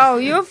 Yo,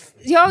 you're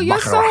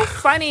so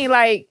funny.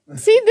 Like,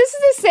 see, this is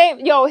the same.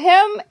 Yo,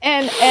 him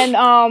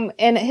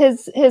and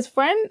his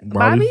friend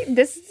Bobby.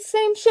 This is the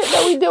same shit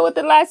that we did with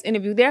the last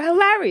interview. They're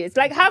hilarious.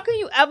 Like, how can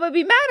you ever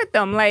be mad at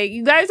them? Like,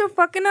 you guys are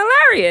fucking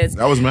hilarious.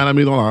 I was mad at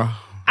me, don't lie.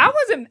 I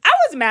wasn't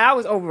mad. I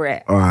was over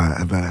it. All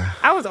right, bad.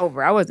 I was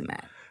over. I wasn't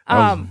mad. It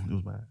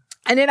was mad.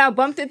 And then I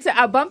bumped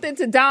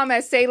into Dom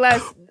at Say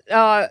Less,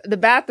 the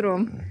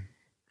bathroom.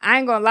 I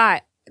ain't gonna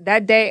lie.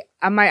 That day,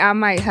 I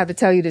might have to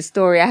tell you the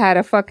story. I had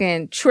a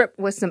fucking trip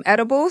with some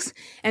edibles,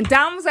 and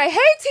Dom was like, "Hey,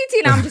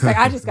 TT," and I'm just like,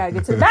 "I just gotta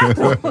get to the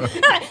bathroom."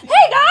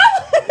 Hey, Dom.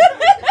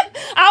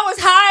 I was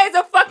high as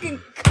a fucking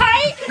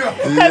kite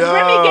because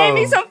Remy gave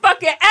me some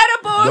fucking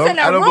edibles, and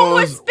the room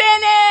was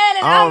spinning,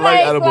 and I'm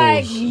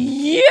like,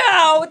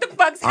 yo, what the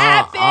fuck's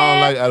happening? I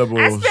don't like edibles.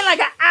 I spent like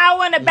an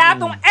hour in the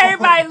bathroom,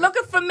 everybody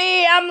looking for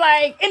me. I'm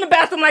like in the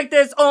bathroom like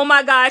this. Oh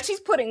my God,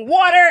 she's putting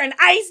water and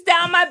ice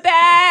down my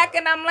back,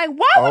 and I'm like,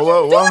 why would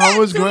you do that how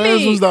much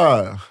grams was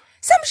that?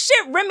 Some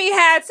shit Remy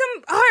had,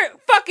 her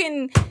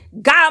fucking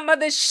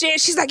godmother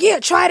shit. She's like, yeah,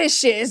 try this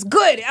shit. It's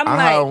good. I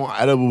had one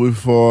edible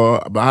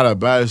before, but I had a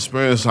bad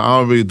experience, so I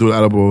don't really do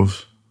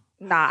edibles.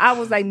 Nah, I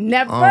was like,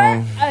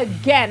 never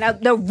again.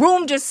 The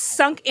room just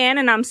sunk in,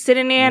 and I'm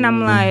sitting there, and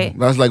I'm like...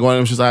 That's like one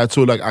of them shits I had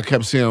too. Like, I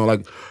kept seeing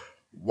like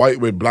white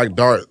with black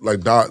dots.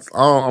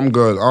 I'm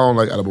good. I don't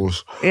like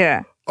edibles.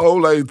 Yeah. I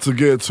don't like to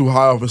get too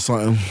high off of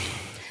something.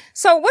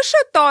 So what's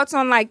your thoughts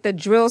on like the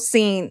drill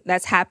scene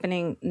that's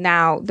happening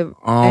now in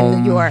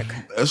New York?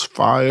 It's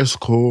fire. It's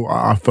cool.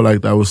 I feel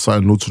like that was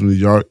something new to New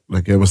York.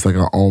 Like it was like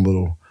our own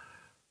little,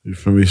 you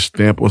feel me,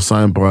 stamp or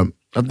something. But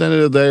at the end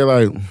of the day,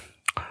 like,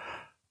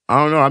 I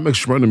don't know. I make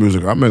shredder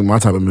music. I make my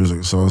type of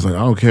music. So it's like,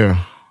 I don't care.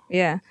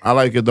 Yeah. I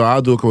like it though.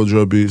 I'll do a couple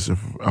drill beats.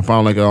 If I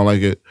don't like it, I don't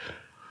like it.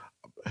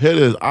 Here it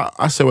is.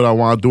 I say what I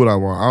want. I do what I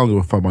want. I don't give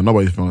a fuck about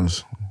nobody's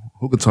feelings.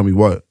 Who can tell me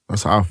what?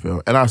 That's how I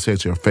feel. And I say it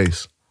to your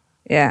face.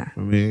 Yeah. I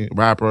mean,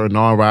 rapper,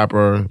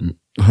 non-rapper.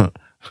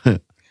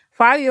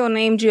 Fabio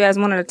named you as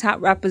one of the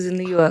top rappers in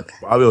New York.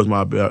 Fabio's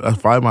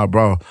that's Fabio my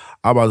bro.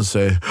 I'm about to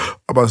say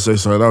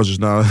sorry, that was just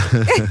now.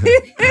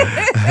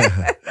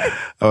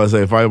 I was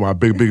say Fabio my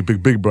big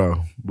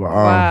bro. But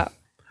Wow.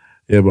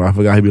 yeah, but I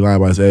forgot he be lying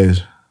about his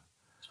age.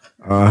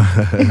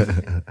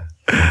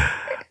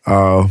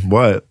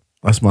 What?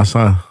 That's my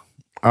son.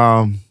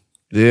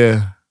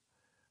 Yeah.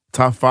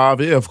 Top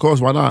 5, yeah, of course,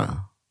 why not?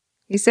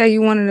 You say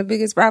you one of the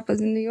biggest rappers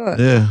in New York.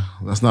 Yeah,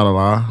 that's not a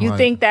lie. You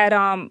think that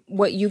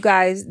what you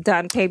guys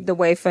done paved the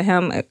way for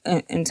him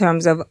in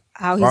terms of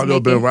how he's Fabio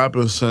making? been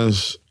rapping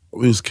since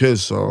we was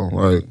kids, so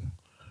like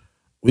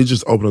we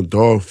just opened a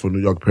door for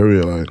New York,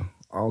 period. Like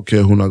I don't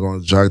care who not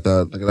gonna jack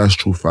that. Like that's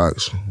true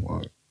facts.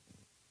 Like,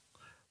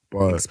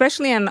 but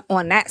especially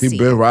on that he scene.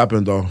 been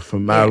rapping though for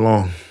mad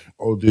long.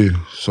 OD.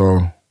 So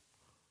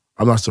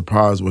I'm not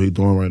surprised what he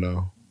doing right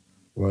now.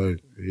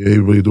 Like, yeah, he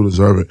really do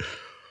deserve it.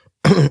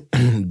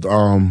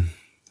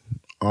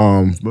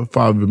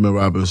 Fabio been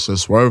rapping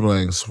since Swerve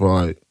Lanes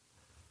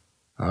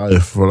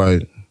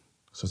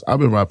since I've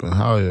been rapping,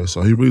 hell yeah.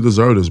 So he really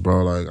deserved this,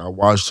 bro. Like I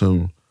watched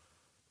him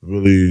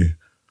really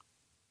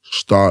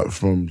start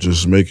from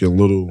just making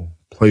little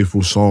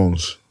playful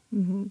songs,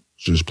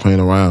 just playing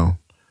around.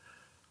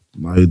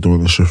 Now he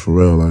doing this shit for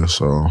real, like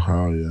so.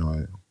 Hell yeah,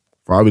 like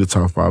probably the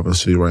top 5 in the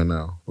city right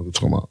now. What you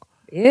talking about?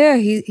 Yeah,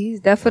 he's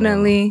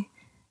definitely.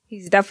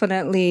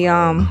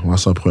 My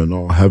son putting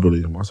on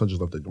heavily. My son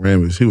just left the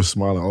Grammys. He was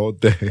smiling all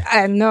day.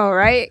 I know,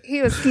 right?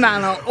 He was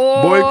smiling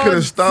all Boy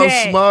couldn't stop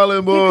day.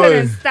 smiling, boy. He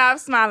couldn't stop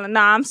smiling.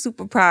 Nah, I'm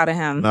super proud of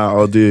him. Nah,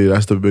 OD,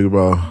 that's the big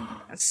bro.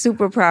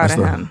 Super proud of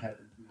him.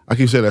 I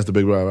keep saying that's the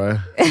big bro, right?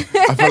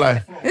 I feel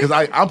like, because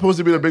I'm supposed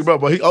to be the big bro,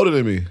 but he older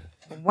than me.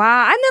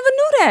 Wow, I never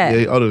knew that. Yeah,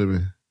 he older than me.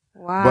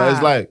 Wow. But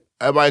it's like,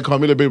 everybody call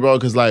me the big bro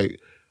because like,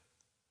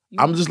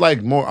 I'm just like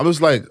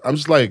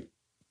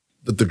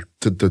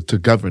the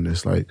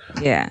governance, like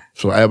yeah.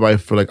 So everybody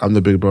feel like I'm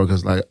the big bro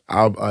because like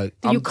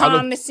Do you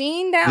calm the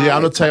scene down? Yeah,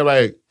 I'm the type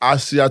like I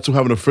see y'all two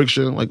having a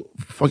friction. Like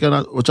fuck y'all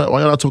not. Why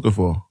y'all not talking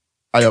for?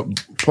 I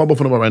pull both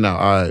of them up right now.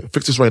 All right,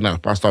 fix this right now.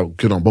 I start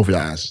getting on both of y'all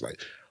asses. Like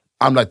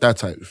I'm like that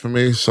type for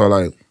me. So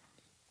like,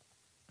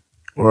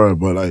 word.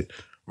 But like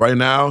right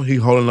now he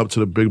holding up to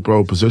the big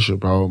bro position,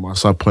 bro. My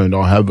son playing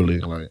on heavily.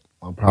 Like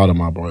I'm proud of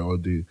my boy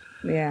OD.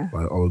 Yeah.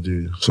 Like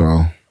OD.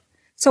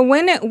 So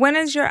when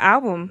is your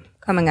album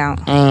coming out?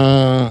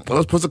 It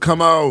was supposed to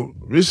come out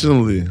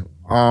recently.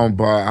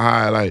 But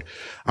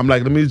I'm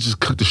like, let me just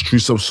cook the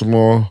streets up some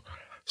more.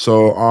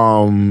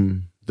 So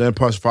then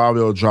plus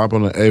Fabio drop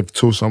on the 8th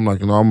too. So I'm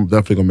like, I'm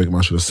definitely gonna make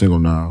my shit a single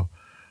now.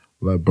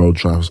 Let bro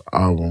drop his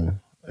album.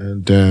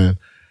 And then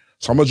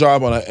so I'm gonna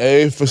drop on the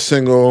 8th a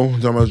single,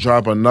 then I'm gonna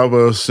drop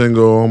another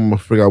single. I'm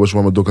gonna figure out which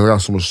one I'm gonna do because I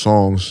got so much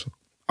songs.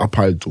 I'll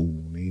probably do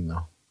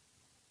Nina.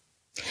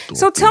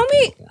 So tell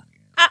me,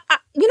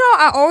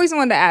 I always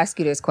wanted to ask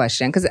you this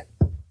question because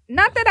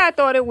not that I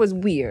thought it was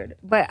weird,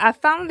 but I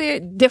found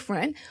it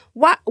different.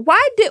 Why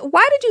did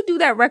you do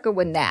that record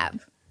with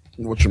Nav?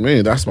 What you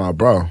mean? That's my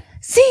bro.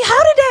 See,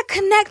 how did that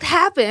connect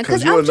happen?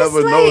 Because you would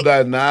never know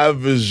that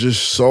Nav is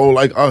just so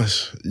like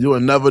us. You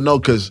would never know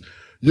because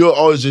you'll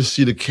always just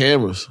see the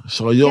cameras.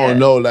 So you don't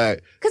know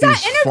that. Because I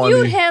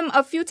interviewed him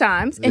a few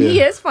times and he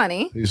is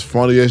funny. He's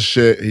funny as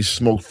shit. He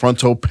smoked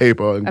frontal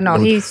paper. No,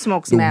 he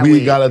smokes mad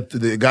weed.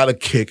 weed. Got a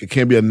kick. It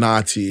can't be a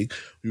naughty.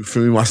 You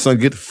feel me? My son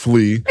get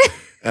flea.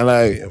 And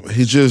like,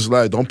 he just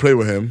like, don't play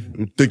with him.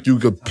 You think you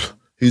could,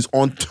 he's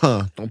on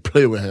time. Don't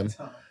play with him.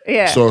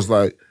 Yeah. So it's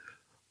like,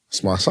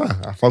 it's my son.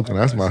 I fuck with him.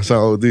 That's my son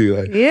OD.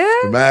 Like, yeah.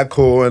 Mad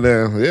cool. And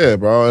then, yeah,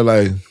 bro. And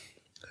like,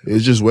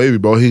 it's just wavy,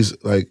 bro. He's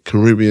like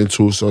Caribbean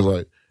too. So it's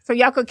like, so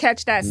y'all could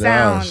catch that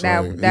sound,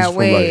 that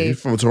wave.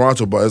 He's from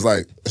Toronto, but it's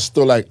like, it's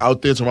still like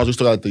out there in Toronto, you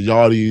still got like, the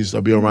yardies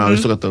that be around. You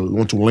still got the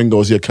 1-2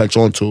 lingos he'll catch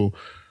on to.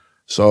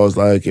 So it's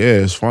like,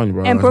 yeah, it's fun,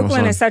 bro. And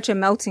Brooklyn is such a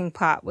melting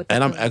pot.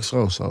 And I'm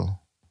XO, so.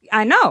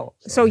 I know.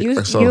 So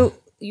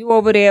you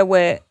over there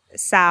with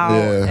Sal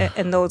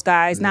and those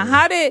guys. Now,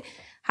 how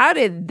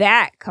did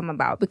that come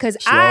about?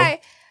 Because Slow.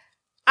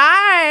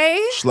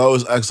 I Slow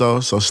is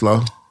XO, so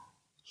Slow.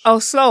 Oh,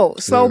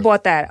 Slow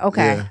bought that.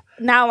 Okay. Yeah.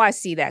 Now I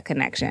see that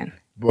connection.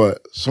 But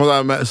as soon as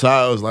I met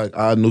Sal, it was like,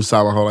 I knew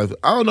Sal my whole life.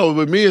 I don't know,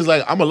 with me, it's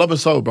like, I'm a loving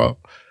soul, bro.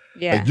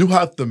 Yeah. Like, you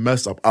have to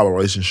mess up our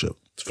relationship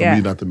for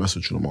me not to mess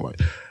with you no more.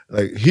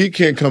 Like, he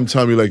can't come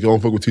tell me, like, you don't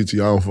fuck with TT, I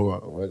don't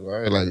fuck with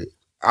like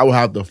I would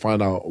have to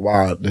find out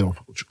why they don't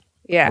fuck with you.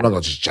 Yeah. I'm not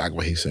gonna just jack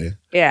what he say.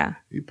 Yeah.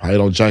 He probably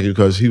don't jack you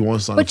because he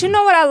wants something. But you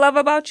know what I love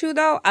about you,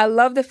 though? I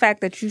love the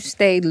fact that you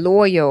stayed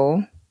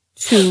loyal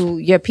to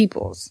your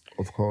peoples.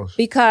 Of course.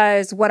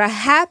 Because what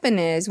happen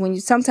is when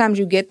sometimes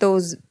you get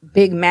those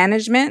big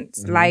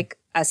managements like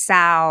a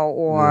Sal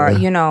or,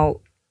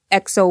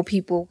 EXO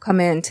people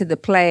come into the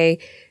play,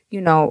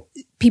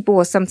 people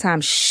will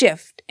sometimes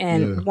shift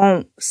and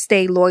won't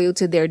stay loyal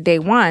to their day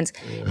ones.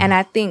 Yeah. And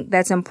I think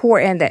that's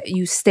important that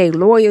you stay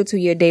loyal to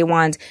your day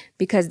ones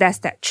because that's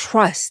that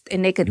trust.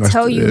 And they could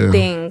tell you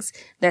things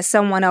that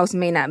someone else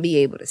may not be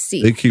able to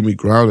see. They keep me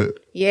grounded.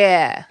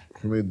 Yeah.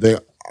 I mean,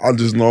 I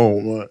just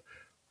know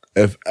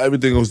if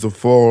everything was to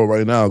fall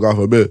right now, God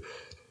forbid,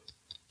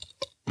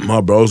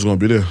 my bros going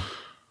to be there.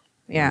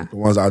 Yeah. The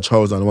ones I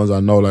chose and the ones I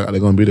know, they're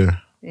going to be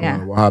there. Yeah. No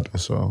matter what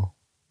happens, so.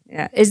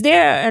 Yeah. Is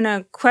there an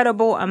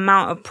incredible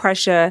amount of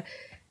pressure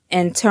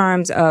in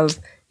terms of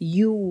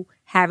you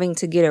having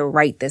to get it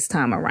right this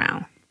time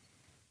around?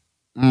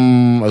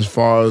 As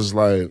far as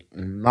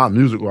not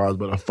music wise,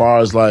 but as far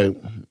as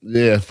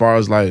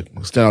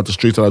stand out the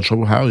streets out of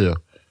trouble, hell yeah.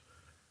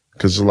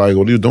 Because what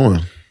are you doing?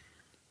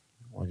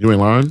 You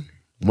ain't learn?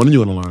 When are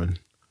you gonna learn?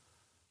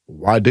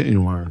 Why didn't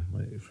you learn?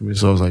 For me,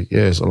 so it's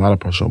it's a lot of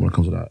pressure when it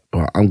comes to that.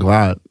 But I'm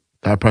glad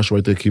that pressure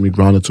right there keep me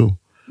grounded too.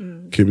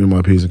 Keep me in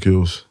my P's and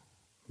Q's.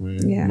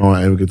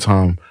 Knowing every good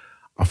time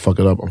I fuck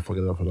it up, I'm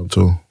fucking it up for them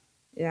too.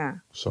 Yeah.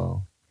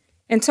 So,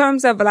 in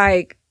terms of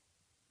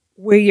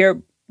where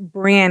your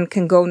brand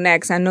can go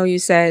next, I know you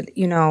said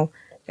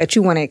that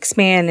you want to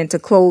expand into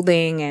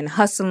clothing and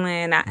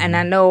hustling, and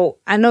I know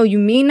you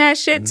mean that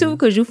shit too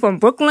because you from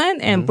Brooklyn,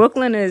 and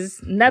Brooklyn is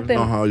nothing.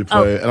 You know how you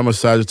play it. And I'm a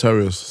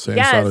Sagittarius, same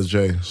sign as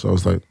Jay, so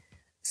it's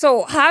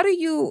So how do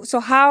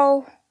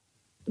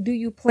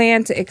you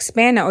plan to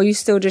expand it, or are you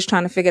still just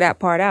trying to figure that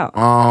part out?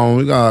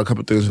 We got a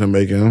couple things in the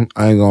making.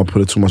 I ain't gonna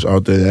put it too much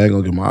out there. I ain't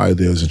gonna get my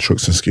ideas and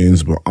tricks and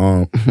schemes, but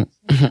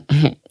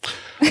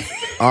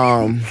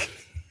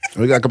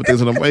we got a couple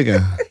things in the making.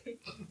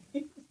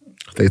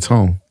 Stay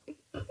tuned.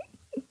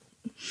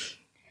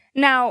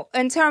 Now,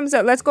 in terms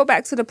of, let's go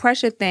back to the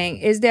pressure thing.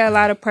 Is there a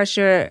lot of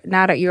pressure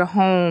now that you're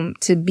home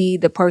to be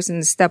the person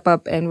to step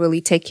up and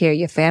really take care of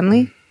your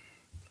family?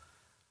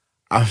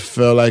 I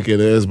feel like it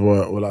is,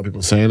 but a lot of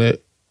people saying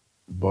it.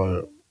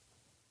 But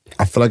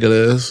I feel like it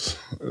is.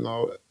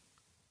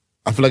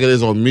 I feel like it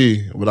is on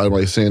me without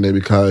anybody saying it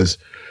because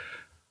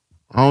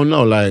I don't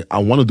know. I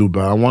want to do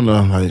better. I want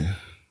to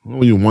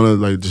when you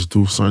want to just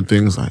do certain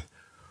things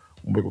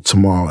wake up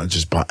tomorrow and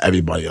just buy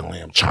everybody a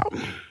lamb chop.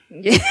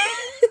 Yeah.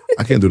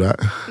 I can't do that.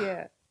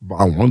 Yeah. But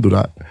I want to do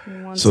that.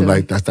 So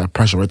that's that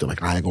pressure right there.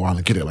 I ain't go out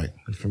and get it.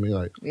 For me,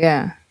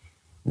 yeah.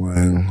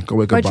 Go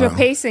wake up. But you're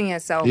pacing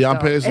yourself. Yeah, I'm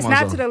pacing It's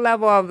myself. not to the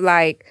level of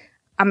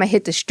I'm gonna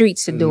hit the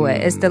streets to do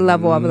it. It's the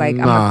level of I'm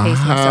gonna pace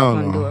myself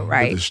and do it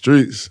right. Hit the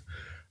streets.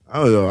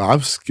 I don't know.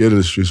 I'm scared of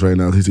the streets right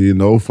now.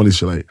 Funny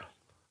shit.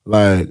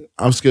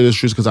 I'm scared of the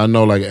streets because I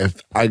know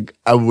if I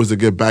was to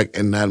get back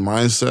in that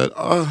mindset,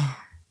 I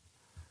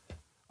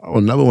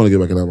would never want to get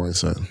back in that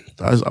mindset.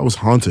 I was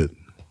haunted.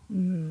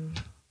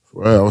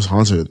 For real, I was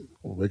haunted.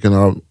 Waking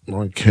up, I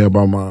don't care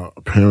about my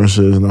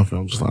appearances and nothing.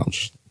 I'm just.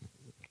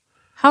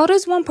 How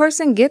does one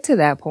person get to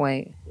that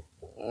point?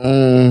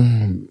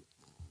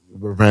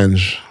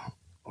 Revenge.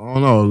 I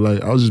don't know.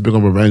 I was just big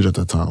on revenge at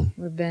that time.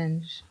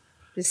 Revenge.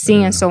 Just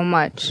seeing so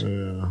much.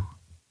 Yeah.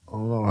 I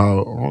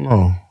don't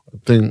know. I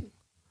think.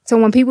 So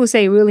when people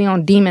say really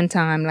on demon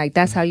time,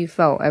 that's how you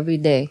felt every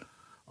day.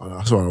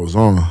 That's what I was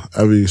on.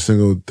 Every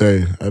single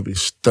day, every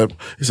step.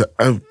 He said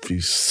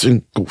every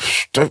single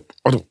step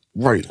of the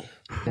way.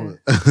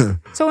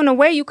 So in a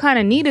way, you kind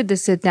of needed to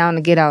sit down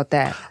to get out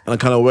that. In a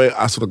kind of way,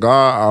 I swear to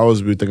God, I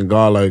always be thinking,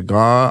 God, I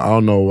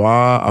don't know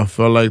why I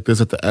felt like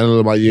this at the end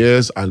of my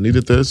years. I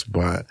needed this,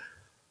 but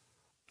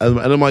at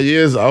the end of my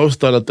years, I was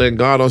starting to thank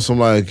God on some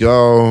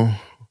yo,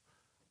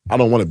 I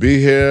don't want to be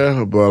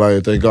here,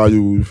 but thank God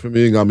you, for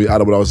me, got me out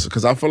of what I was,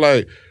 because I feel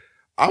like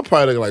I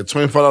probably like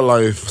 25 of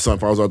life, something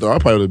if I was out there, I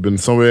probably would have been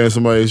somewhere in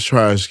somebody's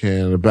trash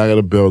can in the back of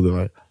the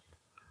building,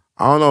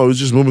 I don't know. It was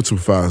just moving too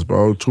fast,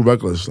 bro. Too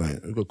reckless.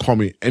 You could call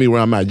me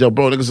anywhere I'm at. Yo,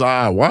 bro,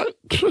 niggas, what?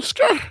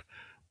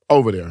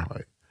 Over there.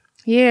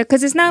 Yeah,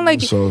 because it's not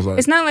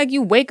it's not like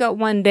you wake up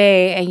one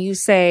day and you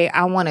say,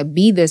 I want to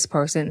be this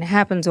person. It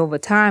happens over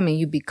time and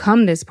you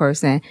become this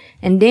person.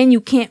 And then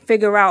you can't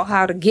figure out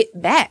how to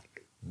get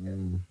back.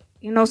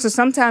 So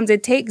sometimes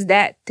it takes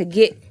that to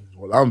get...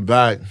 Well, I'm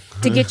back.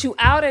 To get you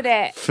out of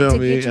that. Feel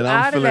me? And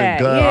I'm feeling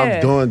good. Yeah.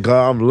 I'm doing good.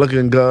 I'm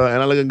looking good.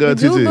 And I'm looking good,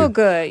 too. You do look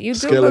good. You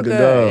do look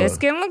good. Your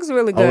skin looks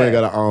really good. I ain't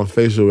got a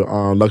facial with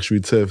luxury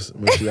tips.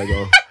 Make sure I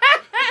go.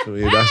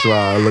 That's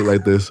why I look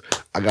like this.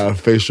 I got a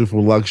facial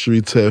from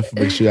Luxury Tiff.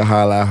 Make sure you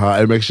highlight her.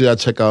 And make sure y'all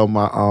check out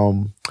my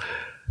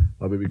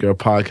baby girl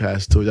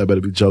podcast, too. Y'all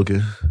better be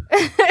joking.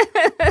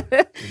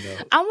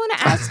 I want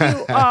to ask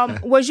you,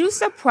 was you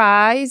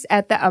surprised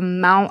at the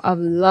amount of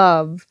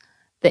love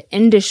the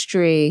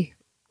industry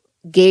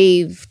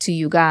gave to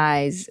you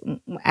guys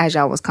as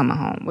y'all was coming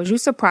home? Was you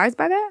surprised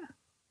by that?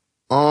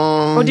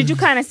 Or did you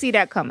kind of see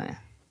that coming?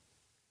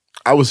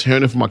 I was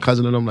hearing it from my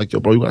cousin and I'm like, yo,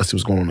 bro, you gotta see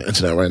what's going on the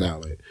internet right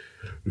now.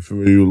 You feel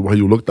me? When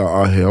you looked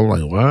out here, I'm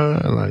like,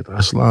 what?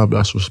 That's love,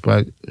 that's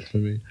respect. You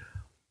feel me?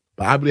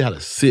 But I really had to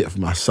see it for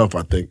myself,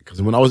 I think.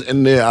 Because when I was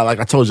in there, like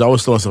I told you, I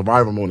was still on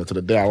survival mode until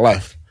the day I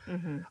left.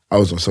 I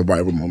was on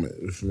survival moment.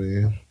 You feel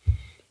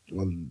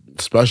me?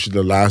 Especially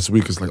the last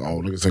week, it's like,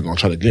 oh, niggas ain't gonna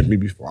try to get me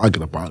before I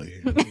get up out of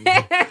here.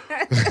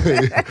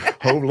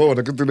 Oh, Lord.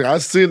 I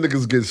seen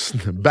niggas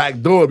get back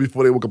door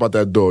before they woke up out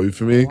that door. You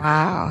feel me?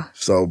 Wow.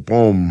 So,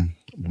 boom.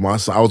 I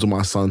was with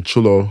my son,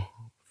 Chulo.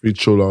 Free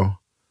Chulo.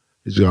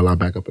 He just got a lot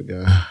back up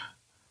again.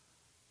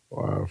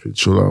 Wow, free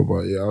Chulo.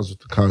 But yeah, I was with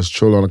the cuz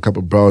Chulo and a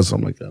couple of bros.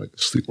 I'm like, yeah, I can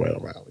sleep right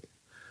around me.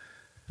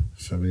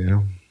 Feel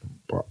me?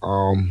 But,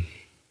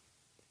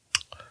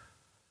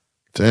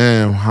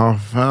 damn, how I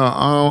felt,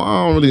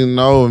 I don't really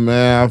know,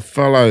 man. I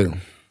felt like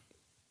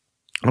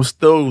I'm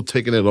still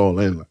taking it all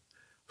in. Like,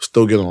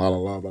 still getting a lot of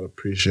love. I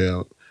appreciate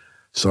it.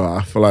 So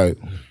I feel like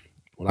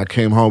when I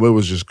came home, it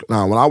was just,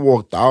 when I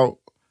walked out,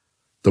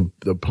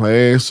 the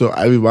plane, so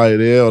everybody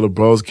there, all the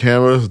bros,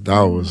 cameras,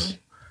 that was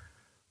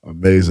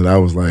amazing. I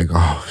was like,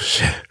 oh,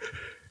 shit.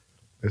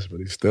 It's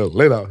really still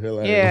lit out here.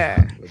 Like,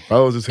 yeah. The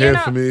bros is here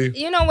for me.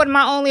 You know what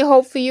my only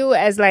hope for you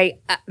as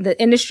like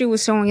the industry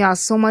was showing y'all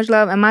so much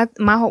love, and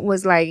my hope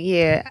was like,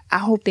 yeah, I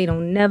hope they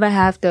don't never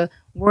have to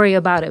worry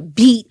about a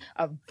beat,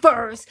 a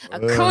verse, a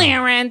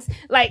clearance,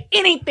 like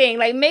anything.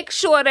 Like make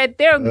sure that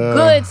they're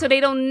good so they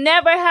don't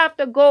never have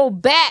to go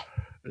back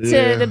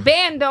to the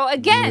bando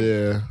again.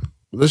 Yeah.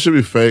 This should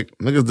be fake.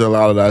 Niggas did a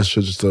lot of that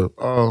shit just to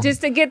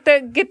get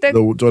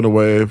the join the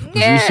wave. You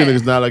see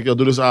niggas now like, yo,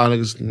 do this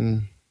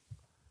niggas.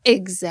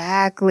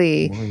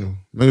 Exactly.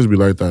 Niggas be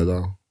like that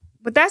though.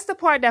 But that's the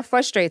part that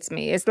frustrates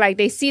me. It's like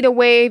they see the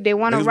wave, they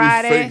want to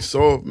ride it.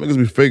 Niggas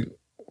be fake.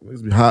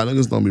 Niggas be hot.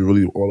 Niggas don't be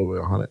really all the way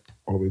 100,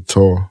 all the way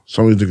tall.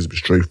 Some of these niggas be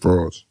straight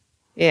frauds.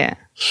 Yeah.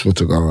 Swear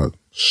to God.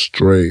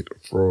 Straight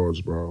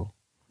frauds, bro.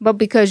 But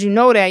because you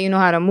know that, you know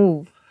how to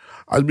move.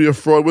 I'd be a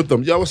fraud with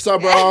them. Yo, what's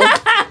up, bro?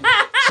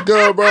 What's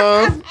good,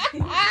 bro?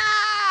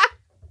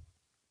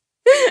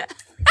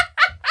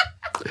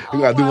 We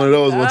gotta do one of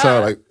those one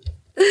time, like,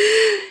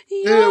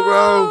 yeah,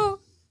 bro.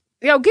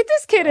 Yo, get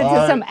this kid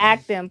into some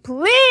acting,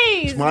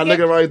 please. It's my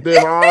nigga right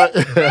there, all right?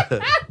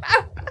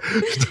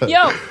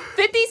 Yo,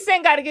 50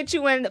 Cent got to get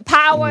you in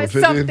power or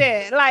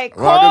something. Like,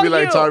 I'm gonna be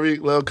like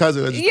Tariq, little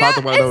cousin that just popped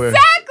up out of nowhere.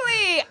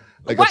 Exactly.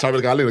 Like a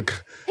Tariq got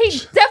He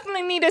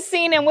definitely need a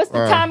scene in What's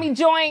the Tommy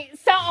joint,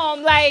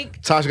 something like.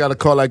 Tasha got a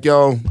call like,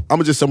 yo,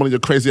 I'm just some of your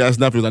crazy ass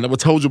nephews. I never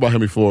told you about him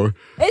before.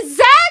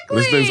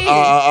 Exactly. His name's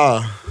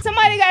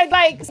Somebody got to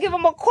like give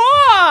him a call.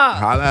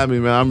 Holla at me,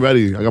 man. I'm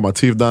ready. I got my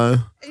teeth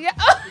done. Yeah.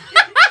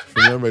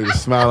 I'm ready to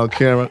smile on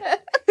camera.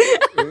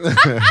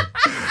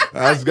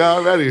 That's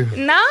God ready.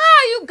 Nah,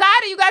 you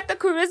got it. You got the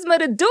charisma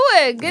to do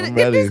it. Get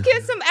this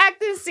kid some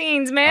acting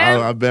scenes,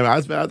 man.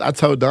 I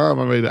told Dom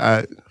I'm ready to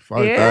act.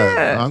 Fuck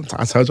that.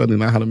 I told you I didn't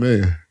know how to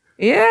man.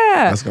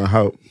 Yeah. That's gonna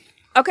help.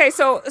 Okay,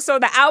 so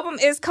the album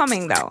is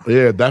coming though.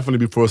 Yeah,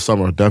 definitely before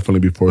summer.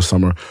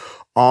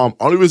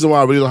 Only reason why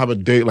I really don't have a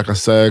date, like I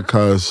said,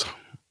 because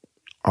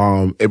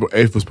April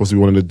 8th was supposed to be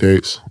one of the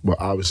dates, but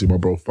obviously my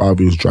bro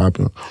Fabi was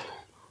dropping.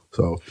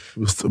 So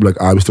we still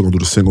gonna do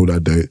the single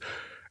that day.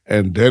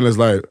 And then it's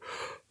like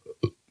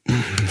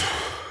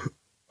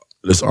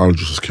this orange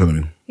juice is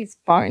killing me. He's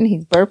farting,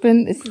 he's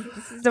burping. This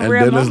is a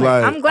real moment.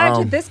 Like, I'm glad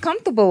you're this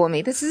comfortable with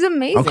me. This is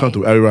amazing. I'm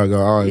comfortable everywhere I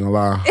go. I ain't gonna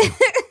lie.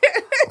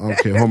 I don't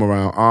care home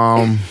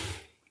around.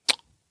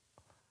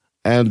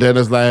 And then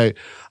it's like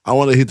I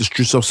want to hit the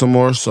streets up some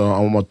more, so I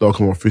want my throw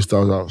come more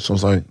freestyles out. So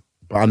it's like,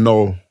 but I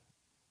know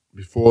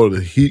before the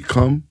heat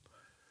gonna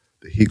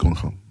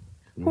come.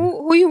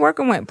 Who you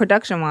working with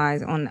production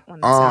wise on this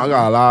album? I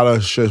got a lot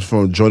of shit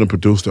from Jordan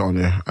produced it on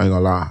there. I ain't gonna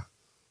lie.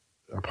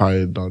 I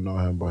probably don't know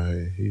him, but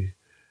hey,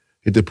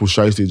 he did Pooh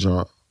Shiesty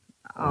joint.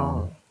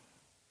 Oh.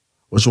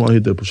 Which one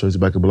he did Pooh Shiesty?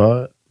 Back in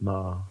Blood?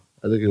 Nah.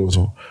 I think it was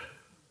one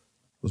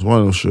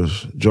of them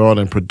shits.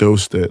 Jordan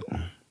produced it.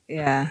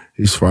 Yeah.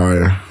 He's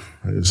fire.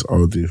 He's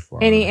OD fire.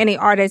 Any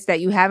artists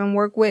that you haven't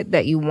worked with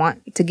that you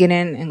want to get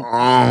in?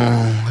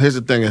 Here's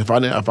the thing. If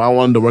I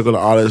wanted to work with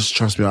an artist,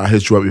 trust me, I'll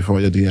hit you up before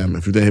your DM.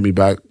 If you didn't hit me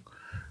back,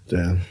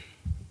 then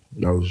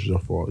that was your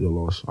fault, your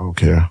loss. I don't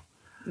care.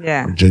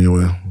 Yeah. I'm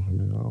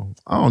genuine.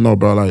 I don't know,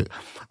 bro. Like,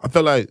 I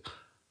feel like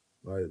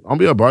don't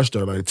be a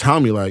buster. Like,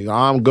 tell me, like,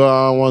 I'm good,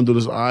 I want to do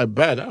this. I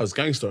bet that was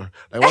gangster.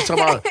 Like, one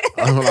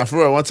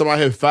time I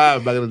hit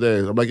Fab back in the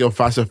days. I'm like, yo,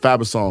 Fab said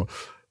Fab a song.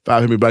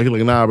 Fab hit me back. He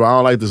like, nah, bro, I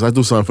don't like this. I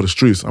do something for the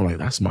streets. I'm like,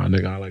 that's my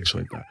nigga. I like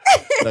shit like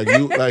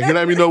that. He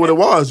let me know what it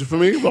was. You feel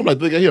me? But I'm like,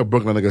 nigga, he a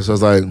Brooklyn nigga. So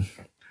it's like,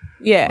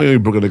 yeah,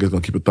 Brooklyn niggas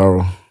gonna keep it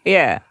thorough.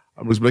 Yeah.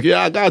 I'm just like,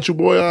 yeah, I got you,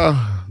 boy.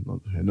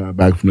 Not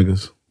back from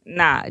niggas.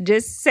 Nah,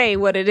 just say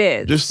what it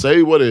is. Just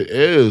say what it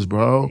is,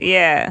 bro.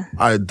 Yeah.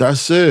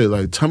 That's it.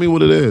 Like, tell me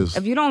what it is.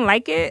 If you don't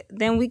like it,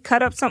 then we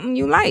cut up something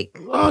you like.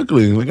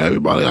 Ugly. Like,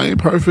 everybody, I ain't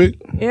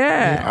perfect.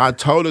 Yeah. I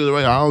told it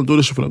right. I don't do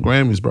this shit for the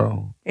Grammys,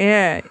 bro.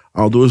 Yeah. I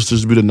don't do this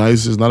just to be the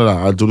nicest. None of that.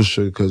 I do this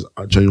shit because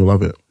I genuinely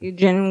love it. You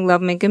genuinely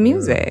love making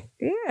music.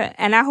 Yeah.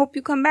 And I hope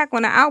you come back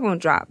when the album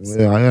drops.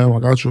 Yeah, I am. I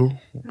got you.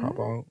 Pop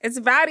out. It's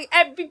Rowdy,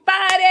 everybody.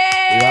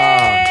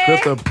 Yeah.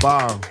 Clip the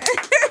bomb.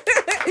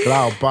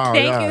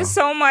 Thank you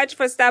so much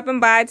for stopping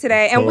by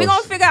today. And we're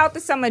going to figure out the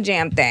Summer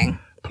Jam thing.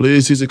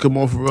 Please, Titi, come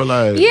on for real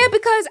life. Yeah,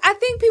 because I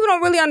think people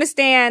don't really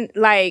understand,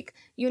 like,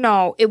 you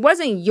know, it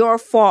wasn't your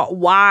fault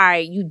why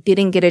you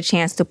didn't get a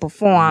chance to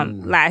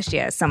perform last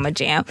year at Summer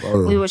Jam.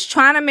 We was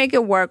trying to make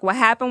it work. What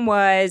happened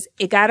was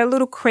it got a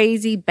little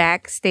crazy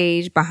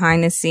backstage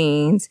behind the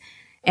scenes,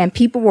 and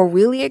people were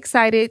really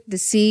excited to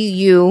see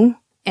you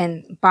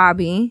and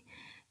Bobby.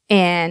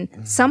 And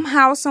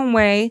somehow, some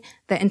way,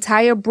 the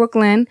entire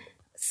Brooklyn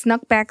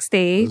snuck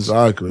backstage.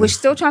 Exactly. We're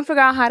still trying to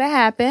figure out how that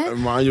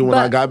happened. Mind you, when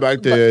I got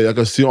back there, I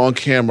could see on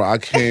camera, I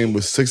came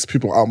with 6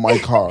 people out my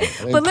car.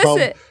 But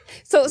listen,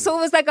 so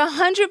it was like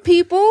 100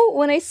 people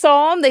when they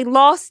saw him. They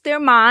lost their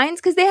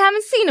minds because they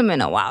haven't seen him in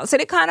a while. So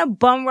they kind of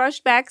bum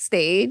rushed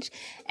backstage,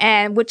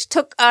 and which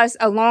took us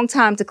a long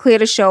time to clear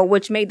the show,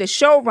 which made the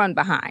show run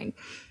behind.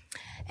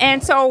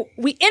 And so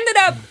we ended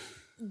up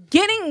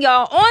getting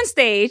y'all on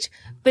stage,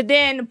 but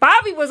then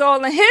Bobby was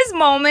all in his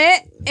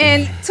moment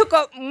and took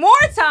up more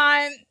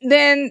time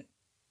than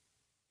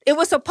it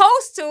was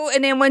supposed to.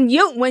 And then when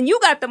you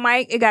got the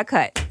mic, it got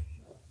cut.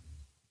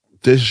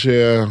 This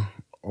year,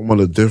 I'm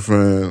on a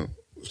different,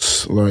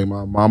 like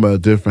my mama, a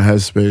different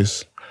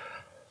headspace.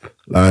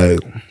 Like,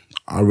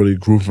 I really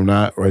grew from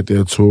that right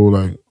there too.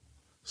 Like,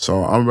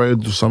 so I'm ready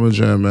to do Summer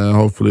Jam, man.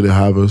 Hopefully they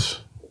have us.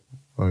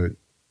 Like,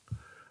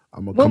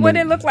 what would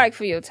it look like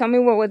for you? Tell me,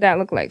 what would that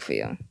look like for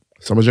you?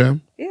 Summer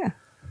Jam? Yeah.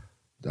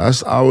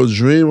 That's our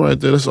dream right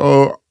there. That's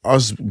all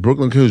us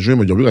Brooklyn kids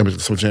dreaming. Yo, we gotta make the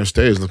Summer Jam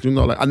stage. Look, you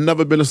know, like I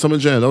never been to Summer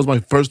Jam. That was my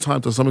first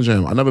time to Summer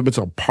Jam. I never been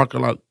to a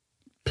parking lot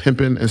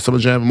pimping in Summer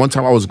Jam. One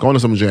time I was going to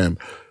Summer Jam.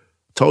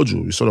 Told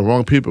you saw the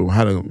wrong people.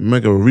 Had to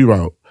make a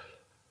reroute.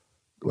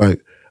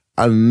 Like,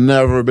 I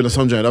never been to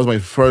Summer Jam. That was my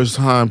first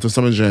time to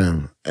Summer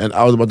Jam. And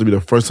I was about to be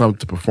the first time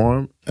to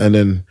perform. And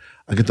then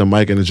I get the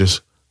mic and it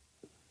just,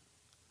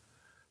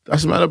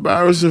 that's not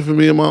embarrassing for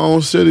me in my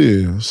own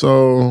city.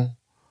 So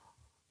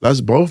let's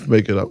both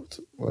make it up.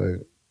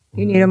 Like,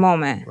 you need a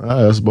moment.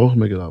 Let's both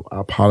make it up. I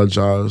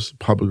apologize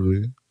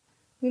publicly.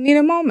 You need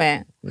a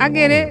moment. I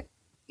get it.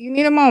 You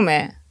need a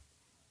moment.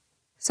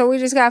 So we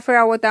just gotta figure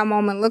out what that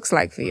moment looks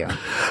like for you.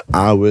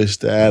 I wish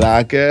that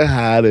I could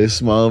have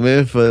this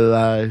moment for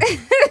life.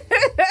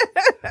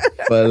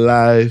 For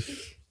life.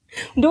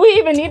 Do we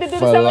even need to do the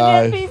Summer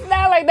Jam piece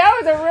now? Like, that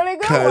was a really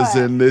good one. Because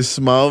in this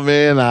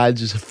moment, I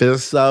just feel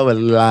so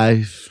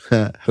alive.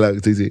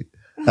 Look, TT.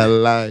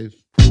 Alive.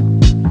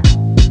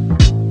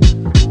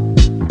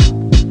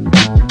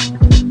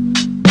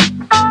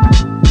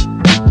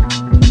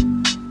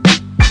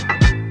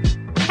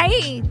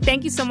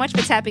 Thank you so much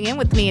for tapping in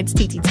with me. It's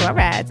TT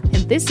Torres,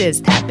 and this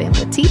is Tap In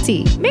with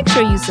TT. Make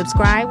sure you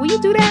subscribe. Will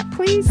you do that,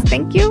 please?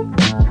 Thank you.